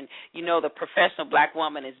that, and you know the Professional Black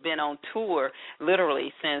Woman has been on tour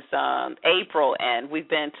literally since April, and we've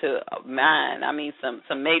been to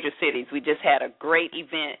some major cities. We just had a great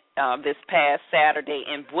event this past Saturday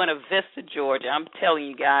in Buena Vista, Georgia. I'm telling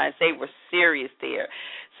you guys, they were serious there.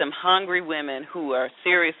 Some hungry women who are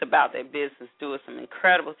serious about their business doing some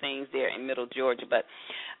incredible things there in Middle Georgia. But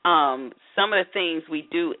some of the things we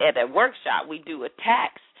do at a workshop, we do a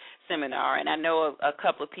tax seminar, and I know a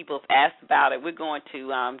couple of people have asked about it. We're going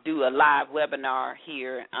to do a live webinar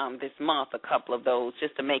here this month, a couple of those,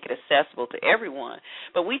 just to make it accessible to everyone.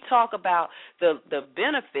 But we talk about the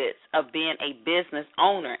benefits of being a business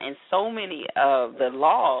owner, and so many of the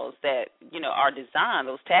laws that, you know, are designed,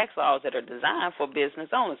 those tax laws that are designed for business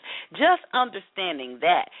owners. Just understanding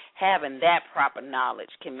that, having that proper knowledge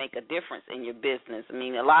can make a difference in your business. I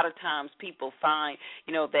mean, a lot of times people find,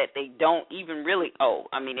 you know, that they don't even really owe.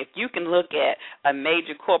 I mean, if you can look at a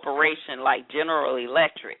major corporation like General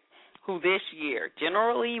Electric, who this year,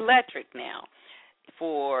 General Electric now,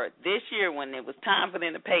 for this year when it was time for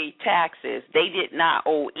them to pay taxes, they did not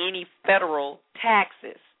owe any federal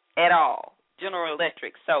taxes at all. General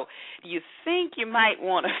Electric. So you think you might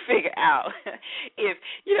want to figure out if,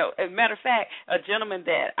 you know, as a matter of fact, a gentleman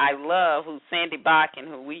that I love who's Sandy Bakken,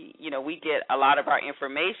 who we get a lot of our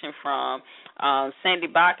information from, Sandy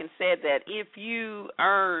Bakken said that if you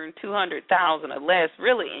earn $200,000 or less,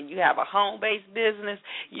 really, and you have a home-based business,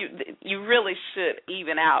 you really should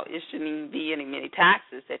even out. It shouldn't even be many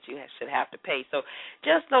taxes that you should have to pay. So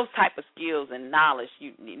just those type of skills and knowledge,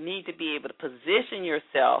 you need to be able to position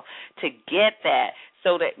yourself to get that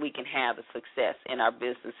so that we can have the success in our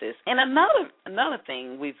businesses. And another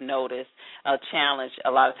thing we've noticed, a challenge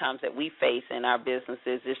a lot of times that we face in our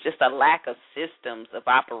businesses is just a lack of systems of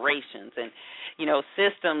operations. And, you know,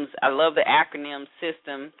 systems, I love the acronym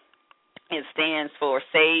SYSTEM. It stands for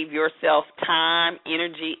Save Yourself Time,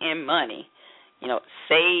 Energy, and Money. You know,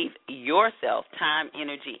 save yourself time,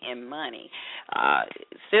 energy, and money.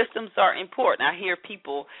 Systems are important. I hear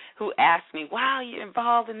people who ask me, wow, you're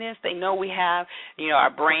involved in this. They know we have, you know, our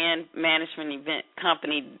brand management event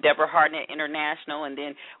company, Deborah Hartnett International, and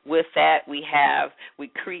then with that we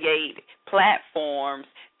create platforms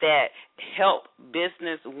that help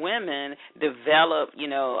business women develop,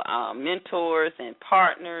 mentors and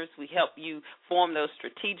partners. We help you form those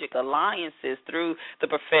strategic alliances through the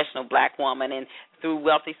Professional Black Woman and through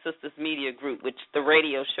Wealthy Sistas Media Group, which the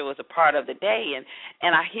radio show is a part of today.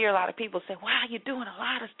 And I hear a lot of people say, wow, you're doing a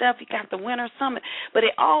lot of stuff. You got the Winter Summit. But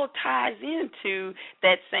it all ties into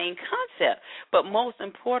that same concept. But most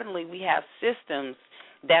importantly, we have systems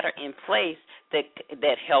that are in place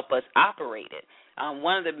that help us operate it.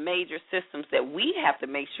 One of the major systems that we have to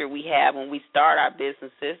make sure we have when we start our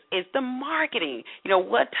businesses is the marketing.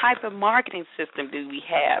 What type of marketing system do we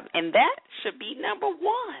have? And that should be number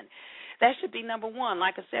one. That should be number one.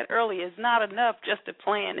 Like I said earlier, it's not enough just to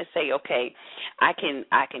plan and say, okay, I can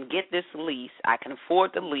get this lease. I can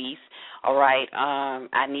afford the lease. All right.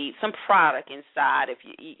 I need some product inside. If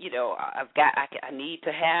I need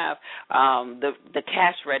to have the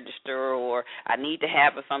cash register, or I need to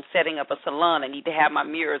have, if I'm setting up a salon, I need to have my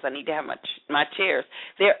mirrors. I need to have my chairs.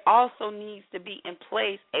 There also needs to be in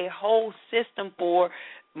place a whole system for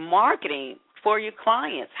marketing for your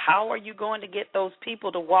clients. How are you going to get those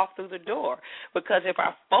people to walk through the door? Because if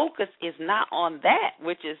our focus is not on that,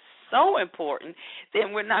 which is so important,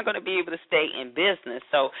 then we're not going to be able to stay in business.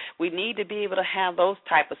 So we need to be able to have those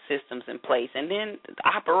type of systems in place. And then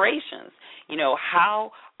operations,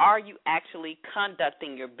 how are you actually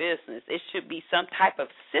conducting your business? It should be some type of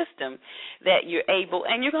system that you're able,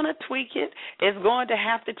 and you're going to tweak it. It's going to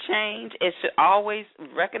have to change. It should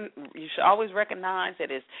you should always recognize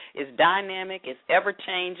that it's dynamic, it's ever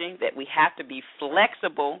changing, that we have to be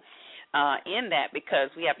flexible in that, because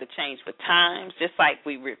we have to change with times, just like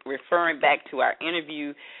we referring back to our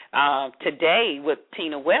interview today with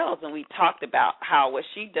Tina Wells, and we talked about how what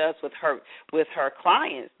she does with her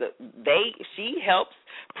clients, she helps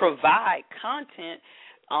provide content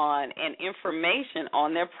on and information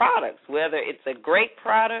on their products, whether it's a great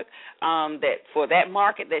product that for that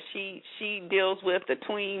market that she deals with, the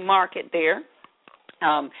tween market there.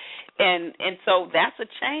 And so that's a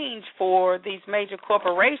change for these major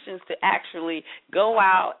corporations to actually go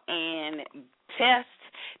out and test,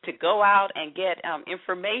 to go out and get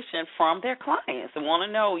information from their clients and want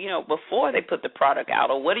to know, before they put the product out,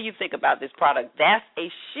 or what do you think about this product? That's a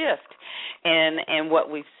shift in what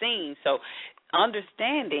we've seen. So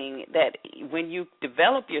understanding that when you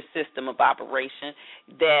develop your system of operation,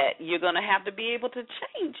 that you're going to have to be able to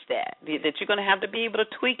change that you're going to have to be able to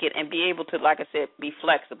tweak it and be able to, like I said, be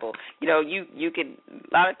flexible. You can,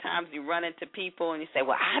 a lot of times you run into people and you say,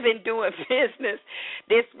 well, I've been doing business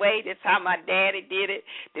this way. This is how my daddy did it.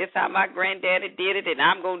 This is how my granddaddy did it, and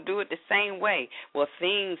I'm going to do it the same way. Well,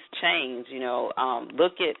 things change.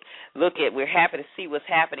 Look at, we're happy to see what's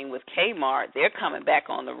happening with Kmart. They're coming back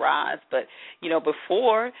on the rise, but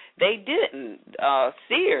before they didn't.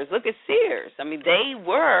 Sears, look at Sears. I mean, they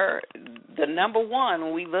were the number one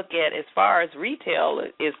when we look at as far as retail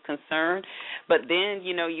is concerned. But then,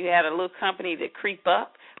 you had a little company that creep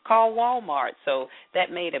up called Walmart. So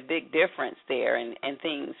that made a big difference there, and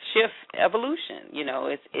things shift, evolution.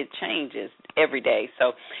 It changes every day.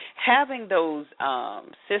 So having those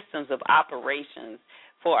systems of operations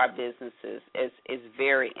for our businesses is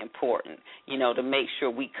very important, to make sure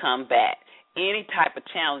we combat any type of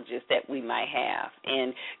challenges that we might have.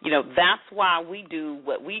 And, that's why we do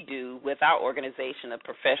what we do with our organization, the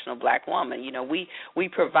Professional Black Woman. We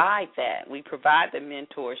provide that. We provide the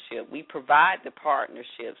mentorship. We provide the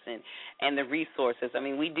partnerships and the resources. I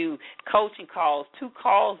mean, we do coaching calls, 2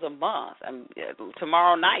 calls a month.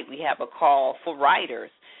 Tomorrow night we have a call for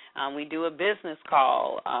writers. We do a business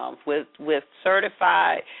call with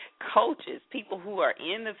certified coaches, people who are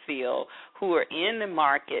in the field, who are in the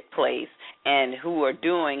marketplace, and who are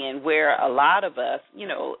doing and where a lot of us,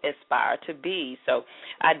 aspire to be. So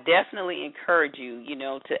I definitely encourage you,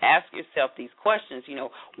 to ask yourself these questions.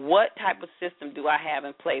 What type of system do I have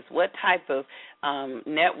in place? What type of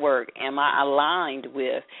network am I aligned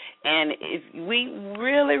with? And if we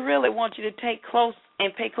really, really want you to pay close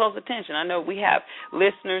attention. I know we have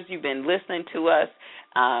listeners. You've been listening to us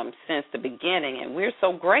since the beginning, and we're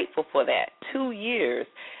so grateful for that. 2 years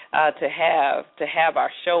to have our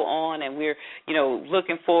show on, and we're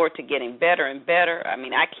looking forward to getting better and better. I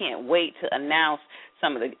mean, I can't wait to announce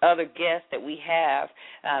some of the other guests that we have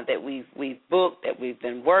that we've booked, that we've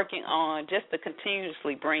been working on, just to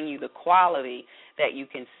continuously bring you the quality that you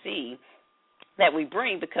can see that we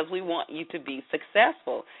bring, because we want you to be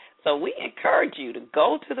successful. So we encourage you to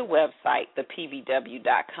go to the website,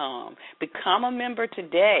 thepbw.com, become a member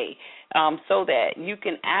today, so that you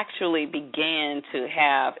can actually begin to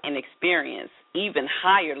have and experience even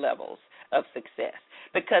higher levels of success.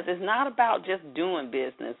 because it's not about just doing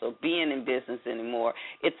business or being in business anymore.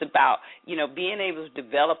 It's about, being able to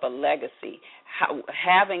develop a legacy,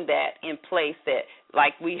 having that in place that,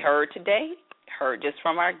 like we heard today, heard just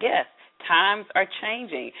from our guests, times are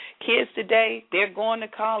changing. Kids today, they're going to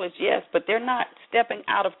college, yes, but they're not stepping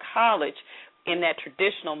out of college in that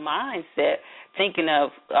traditional mindset, thinking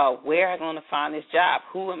of where I'm going to find this job,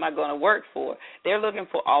 who am I going to work for. They're looking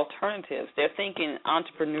for alternatives. They're thinking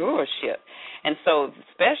entrepreneurship. And so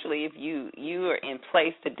especially if you are in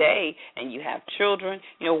place today and you have children,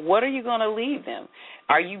 what are you going to leave them?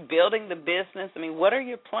 Are you building the business? I mean, what are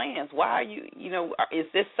your plans? Why are you, is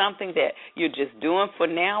this something that you're just doing for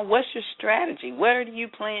now? What's your strategy? Where do you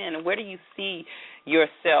plan and where do you see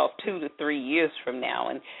yourself 2 to 3 years from now?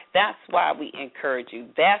 And that's why we encourage you.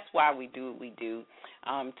 That's why we do what we do,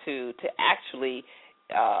 to actually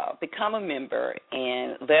become a member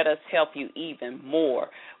and let us help you even more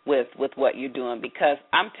with what you're doing, because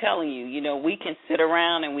I'm telling you, we can sit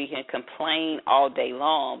around and we can complain all day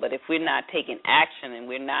long, but if we're not taking action and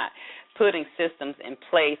we're not putting systems in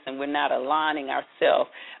place and we're not aligning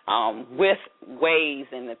ourselves with ways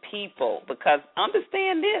and the people, because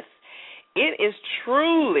understand this, it is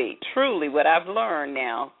truly, truly what I've learned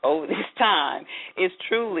now over this time is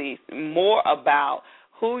truly more about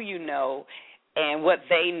who you know and what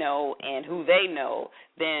they know and who they know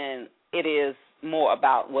than it is more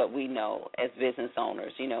about what we know as business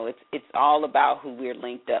owners. It's all about who we're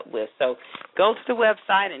linked up with. So go to the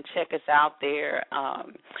website and check us out there.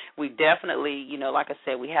 We definitely, like I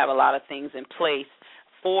said, we have a lot of things in place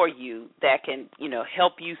for you that can,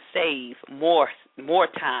 help you save more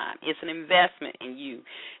time. It's an investment in you.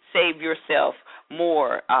 Save yourself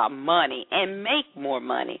more money and make more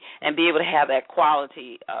money and be able to have that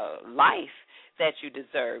quality life that you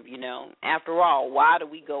deserve. After all, why do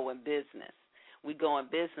we go in business? We go in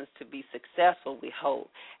business to be successful, we hope.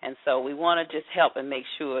 And so we want to just help and make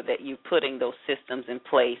sure that you're putting those systems in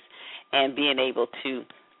place and being able to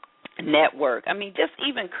network. I mean, just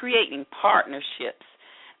even creating partnerships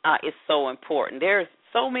is so important. There's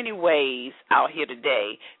so many ways out here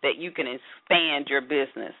today that you can expand your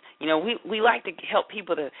business. We like to help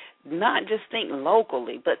people to not just think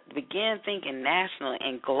locally, but begin thinking nationally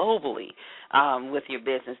and globally with your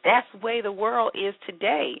business. That's the way the world is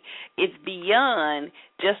today. It's beyond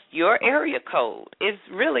just your area code. It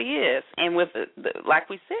really is. And with like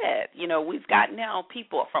we said, we've got now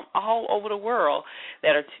people from all over the world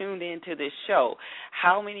that are tuned into this show.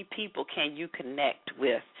 How many people can you connect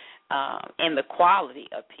with? And the quality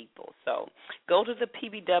of people. So go to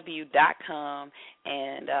thepbw.com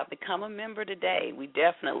and become a member today. We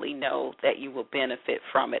definitely know that you will benefit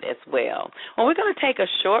from it as well. Well, we're going to take a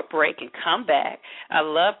short break and come back. I'd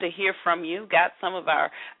love to hear from you. Got some of our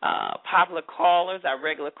popular callers, our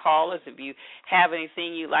regular callers. If you have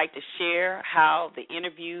anything you'd like to share, how the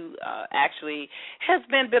interview actually has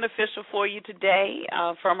been beneficial for you today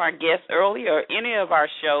from our guests earlier or any of our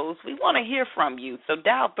shows, we want to hear from you. So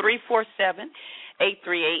dial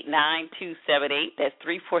 347-838-9278. That's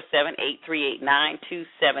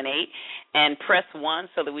 347-838-9278. And press 1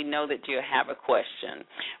 so that we know that you have a question.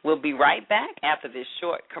 We'll be right back after this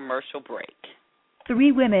short commercial break.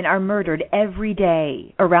 3 women are murdered every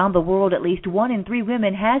day. Around the world, at least 1 in 3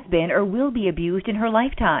 women has been or will be abused in her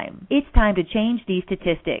lifetime. It's time to change these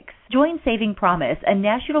statistics. Join Saving Promise, a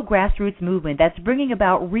national grassroots movement that's bringing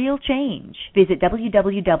about real change. Visit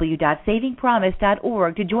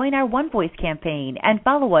www.savingpromise.org to join our One Voice campaign and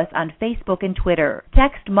follow us on Facebook and Twitter.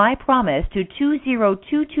 Text My Promise to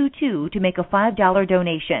 20222 to make a $5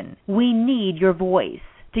 donation. We need your voice.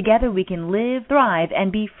 Together we can live, thrive, and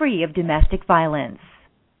be free of domestic violence.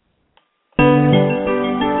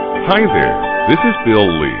 Hi there, this is Bill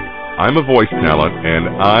Lee. I'm a voice talent, and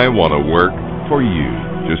I want to work for you.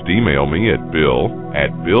 Just email me at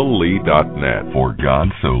bill@billlee.net. For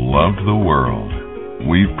God so loved the world.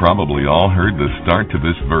 We've probably all heard the start to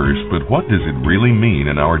this verse, but what does it really mean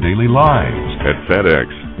in our daily lives? At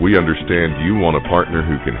FedEx, we understand you want a partner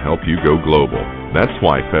who can help you go global. That's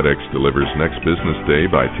why FedEx delivers next business day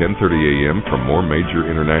by 10:30 a.m. from more major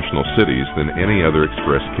international cities than any other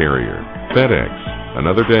express carrier. FedEx,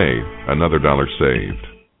 another day, another dollar saved.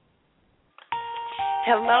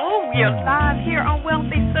 Hello, we are live here on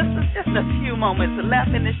Wealthy Sistas. Just a few moments left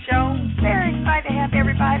in the show. Very excited to have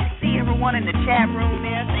everybody, see everyone in the chat room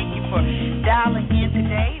there. Thank you for dialing in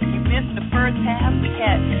today. If you missed the first half, we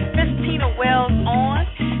had Miss Tina Wells on.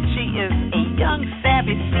 She is a young,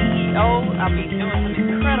 savvy CEO. Doing some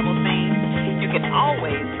incredible things. You can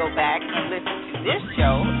always go back and listen to this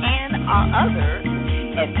show and our others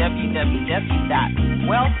at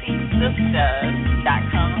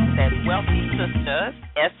www.wealthysistas.com. That's Wealthy Sistas. Sistas,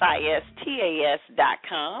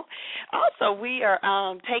 SISTAS.com. Also, we are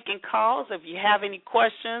taking calls. If you have any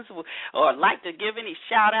questions or like to give any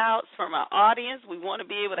shout-outs from our audience, we want to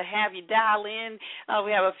be able to have you dial in.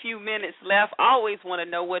 We have a few minutes left. Always want to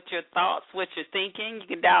know what your thoughts, what you're thinking. You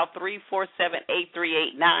can dial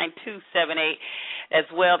 347-838-9278 as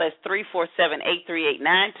well. That's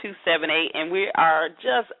 347-838-9278. And we are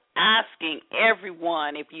just asking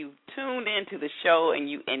everyone, if you tuned into the show and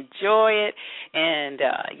you enjoy it and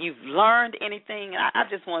you've learned anything, I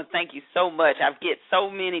just want to thank you so much. I get so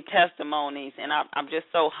many testimonies, and I'm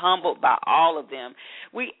just so humbled by all of them.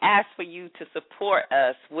 We ask for you to support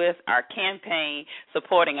us with our campaign,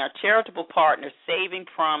 supporting our charitable partner, Saving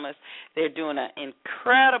Promise. They're doing an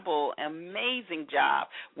incredible, amazing job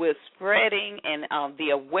with spreading and the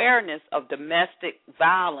awareness of domestic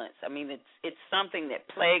violence. I mean, it's something that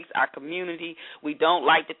plagues our community. We don't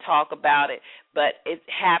like to talk about it, but it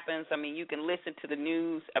happens. I mean, you can listen to the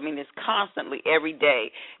news. I mean, it's constantly, every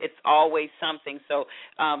day. It's always something. So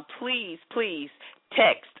please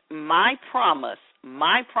text My Promise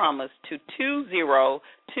to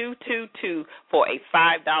 20222 for a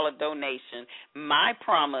 $5 donation. My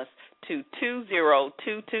Promise to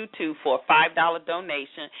 20222 for a $5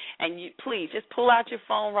 donation. And you please just pull out your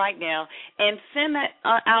phone right now and send that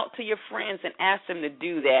out to your friends and ask them to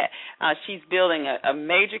do that. She's building a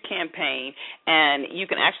major campaign, and you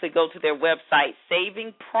can actually go to their website,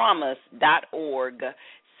 savingpromise.org.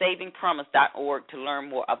 savingpromise.org to learn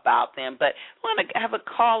more about them. But I want to have a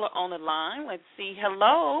caller on the line. Let's see.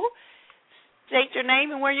 Hello. State your name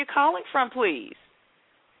and where you're calling from, please.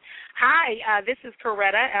 Hi, this is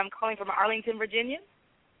Coretta. I'm calling from Arlington, Virginia.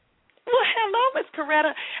 Well, hello, Miss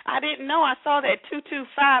Coretta. I didn't know. I saw that 225.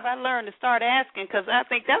 I learned to start asking because I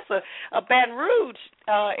think that's a Baton Rouge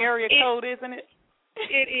area code, isn't it?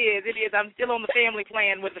 It is. I'm still on the family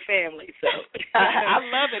plan with the family. So I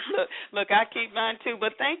love it. Look, I keep mine too.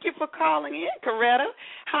 But thank you for calling in, Coretta.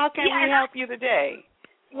 How can we help you today?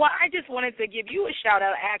 Well, I just wanted to give you a shout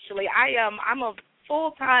out. Actually, I'm a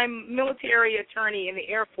full-time military attorney in the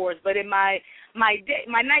Air Force, but in my night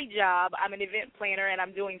job, I'm an event planner, and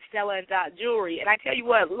I'm doing Stella and Dot jewelry. And I tell you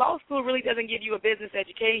what, law school really doesn't give you a business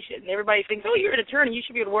education. Everybody thinks, oh, you're an attorney, you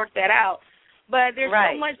should be able to work that out. But there's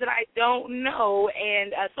so much that I don't know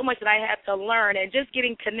and so much that I have to learn. And just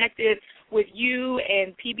getting connected with you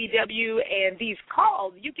and PBW and these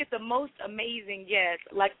calls, you get the most amazing guests,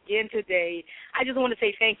 like again today. I just want to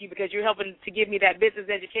say thank you because you're helping to give me that business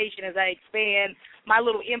education as I expand my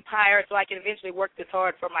little empire so I can eventually work this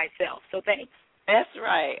hard for myself. So thanks. That's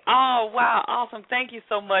right. Oh, wow, awesome. Thank you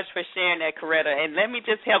so much for sharing that, Coretta. And let me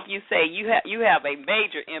just help you say you have a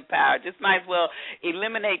major empire. Just might as well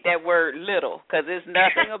eliminate that word little because there's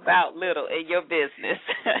nothing about little in your business.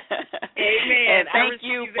 Amen. And thank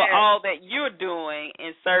you for all that you're doing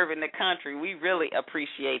in serving the country. We really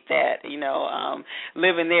appreciate that. You know,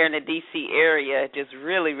 living there in the D.C. area just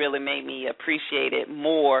really, really made me appreciate it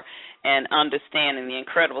more and understanding the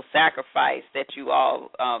incredible sacrifice that you all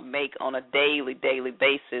make on a daily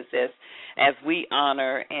basis as we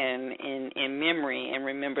honor and in memory and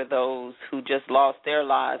remember those who just lost their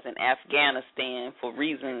lives in Afghanistan for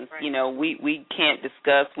reasons, you know, we can't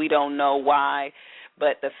discuss. We don't know why.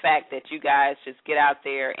 But the fact that you guys just get out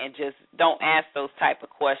there and just don't ask those type of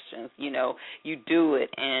questions, you know, you do it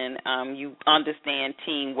and you understand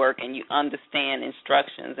teamwork and you understand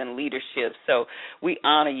instructions and leadership. So we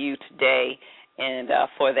honor you today and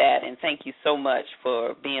for that. And thank you so much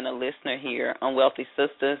for being a listener here on Wealthy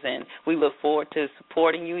Sistas. And we look forward to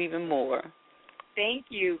supporting you even more. Thank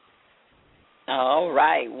you. All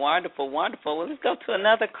right, wonderful. Well, let's go to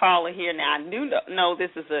another caller here. Now, I do know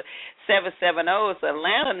this is a 770, it's an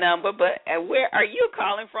Atlanta number, but where are you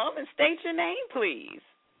calling from? And state your name, please.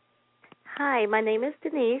 Hi, my name is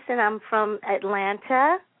Denise, and I'm from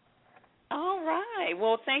Atlanta. All right.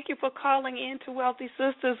 Well, thank you for calling in to Wealthy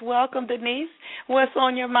Sistas. Welcome, Denise. What's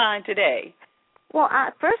on your mind today? Well,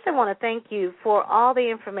 first I want to thank you for all the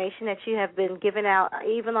information that you have been giving out,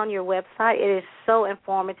 even on your website. It is so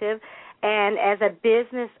informative. And as a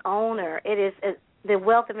business owner, it is the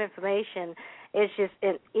wealth of information is just,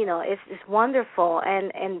 it's wonderful.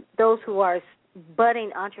 And those who are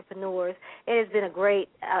budding entrepreneurs, it has been a great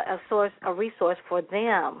a resource for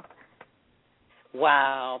them.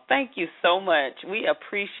 Wow. Thank you so much. We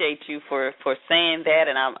appreciate you for saying that,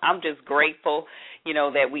 and I'm just grateful,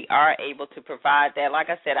 that we are able to provide that. Like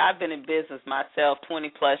I said, I've been in business myself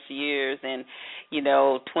 20-plus years and,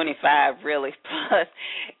 25 really plus,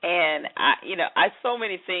 and, I so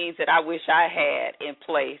many things that I wish I had in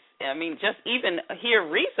place. I mean, just even here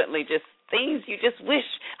recently, just things you just wish,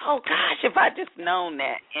 oh, gosh, if I just known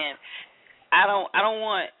that. And I don't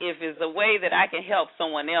want, if it's a way that I can help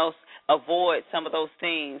someone else avoid some of those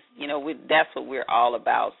things, that's what we're all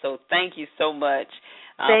about. So thank you so much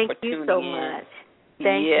for tuning in. Thank you so much.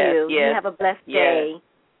 Thank you. Yes. You have a blessed day.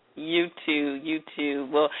 You too.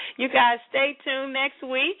 Well, you guys stay tuned next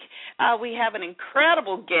week. We have an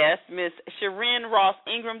incredible guest, Miss Sharon Ross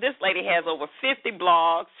Ingram. This lady has over 50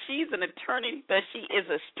 blogs. She's an attorney, but she is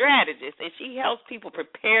a strategist, and she helps people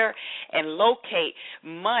prepare and locate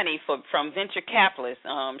money from venture capitalists.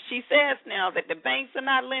 She says now that the banks are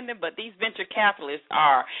not lending, but these venture capitalists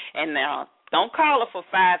are, and now don't call her for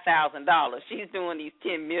 $5,000. She's doing these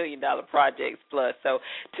 $10 million projects plus. So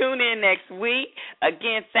tune in next week.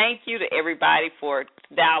 Again, thank you to everybody for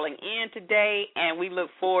dialing in today, and we look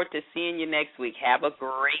forward to seeing you next week. Have a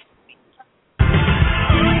great week.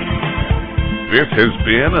 This has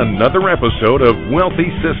been another episode of Wealthy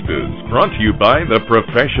Sistas, brought to you by the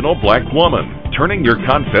Professional Black Woman, turning your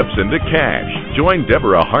concepts into cash. Join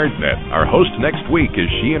Deborah Hardnett, our host, next week as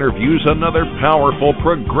she interviews another powerful,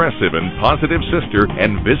 progressive, and positive sister,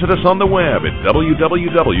 and visit us on the web at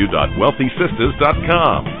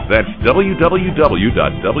www.wealthysistas.com. That's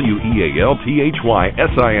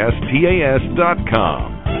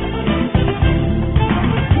www.wealthysistas.com.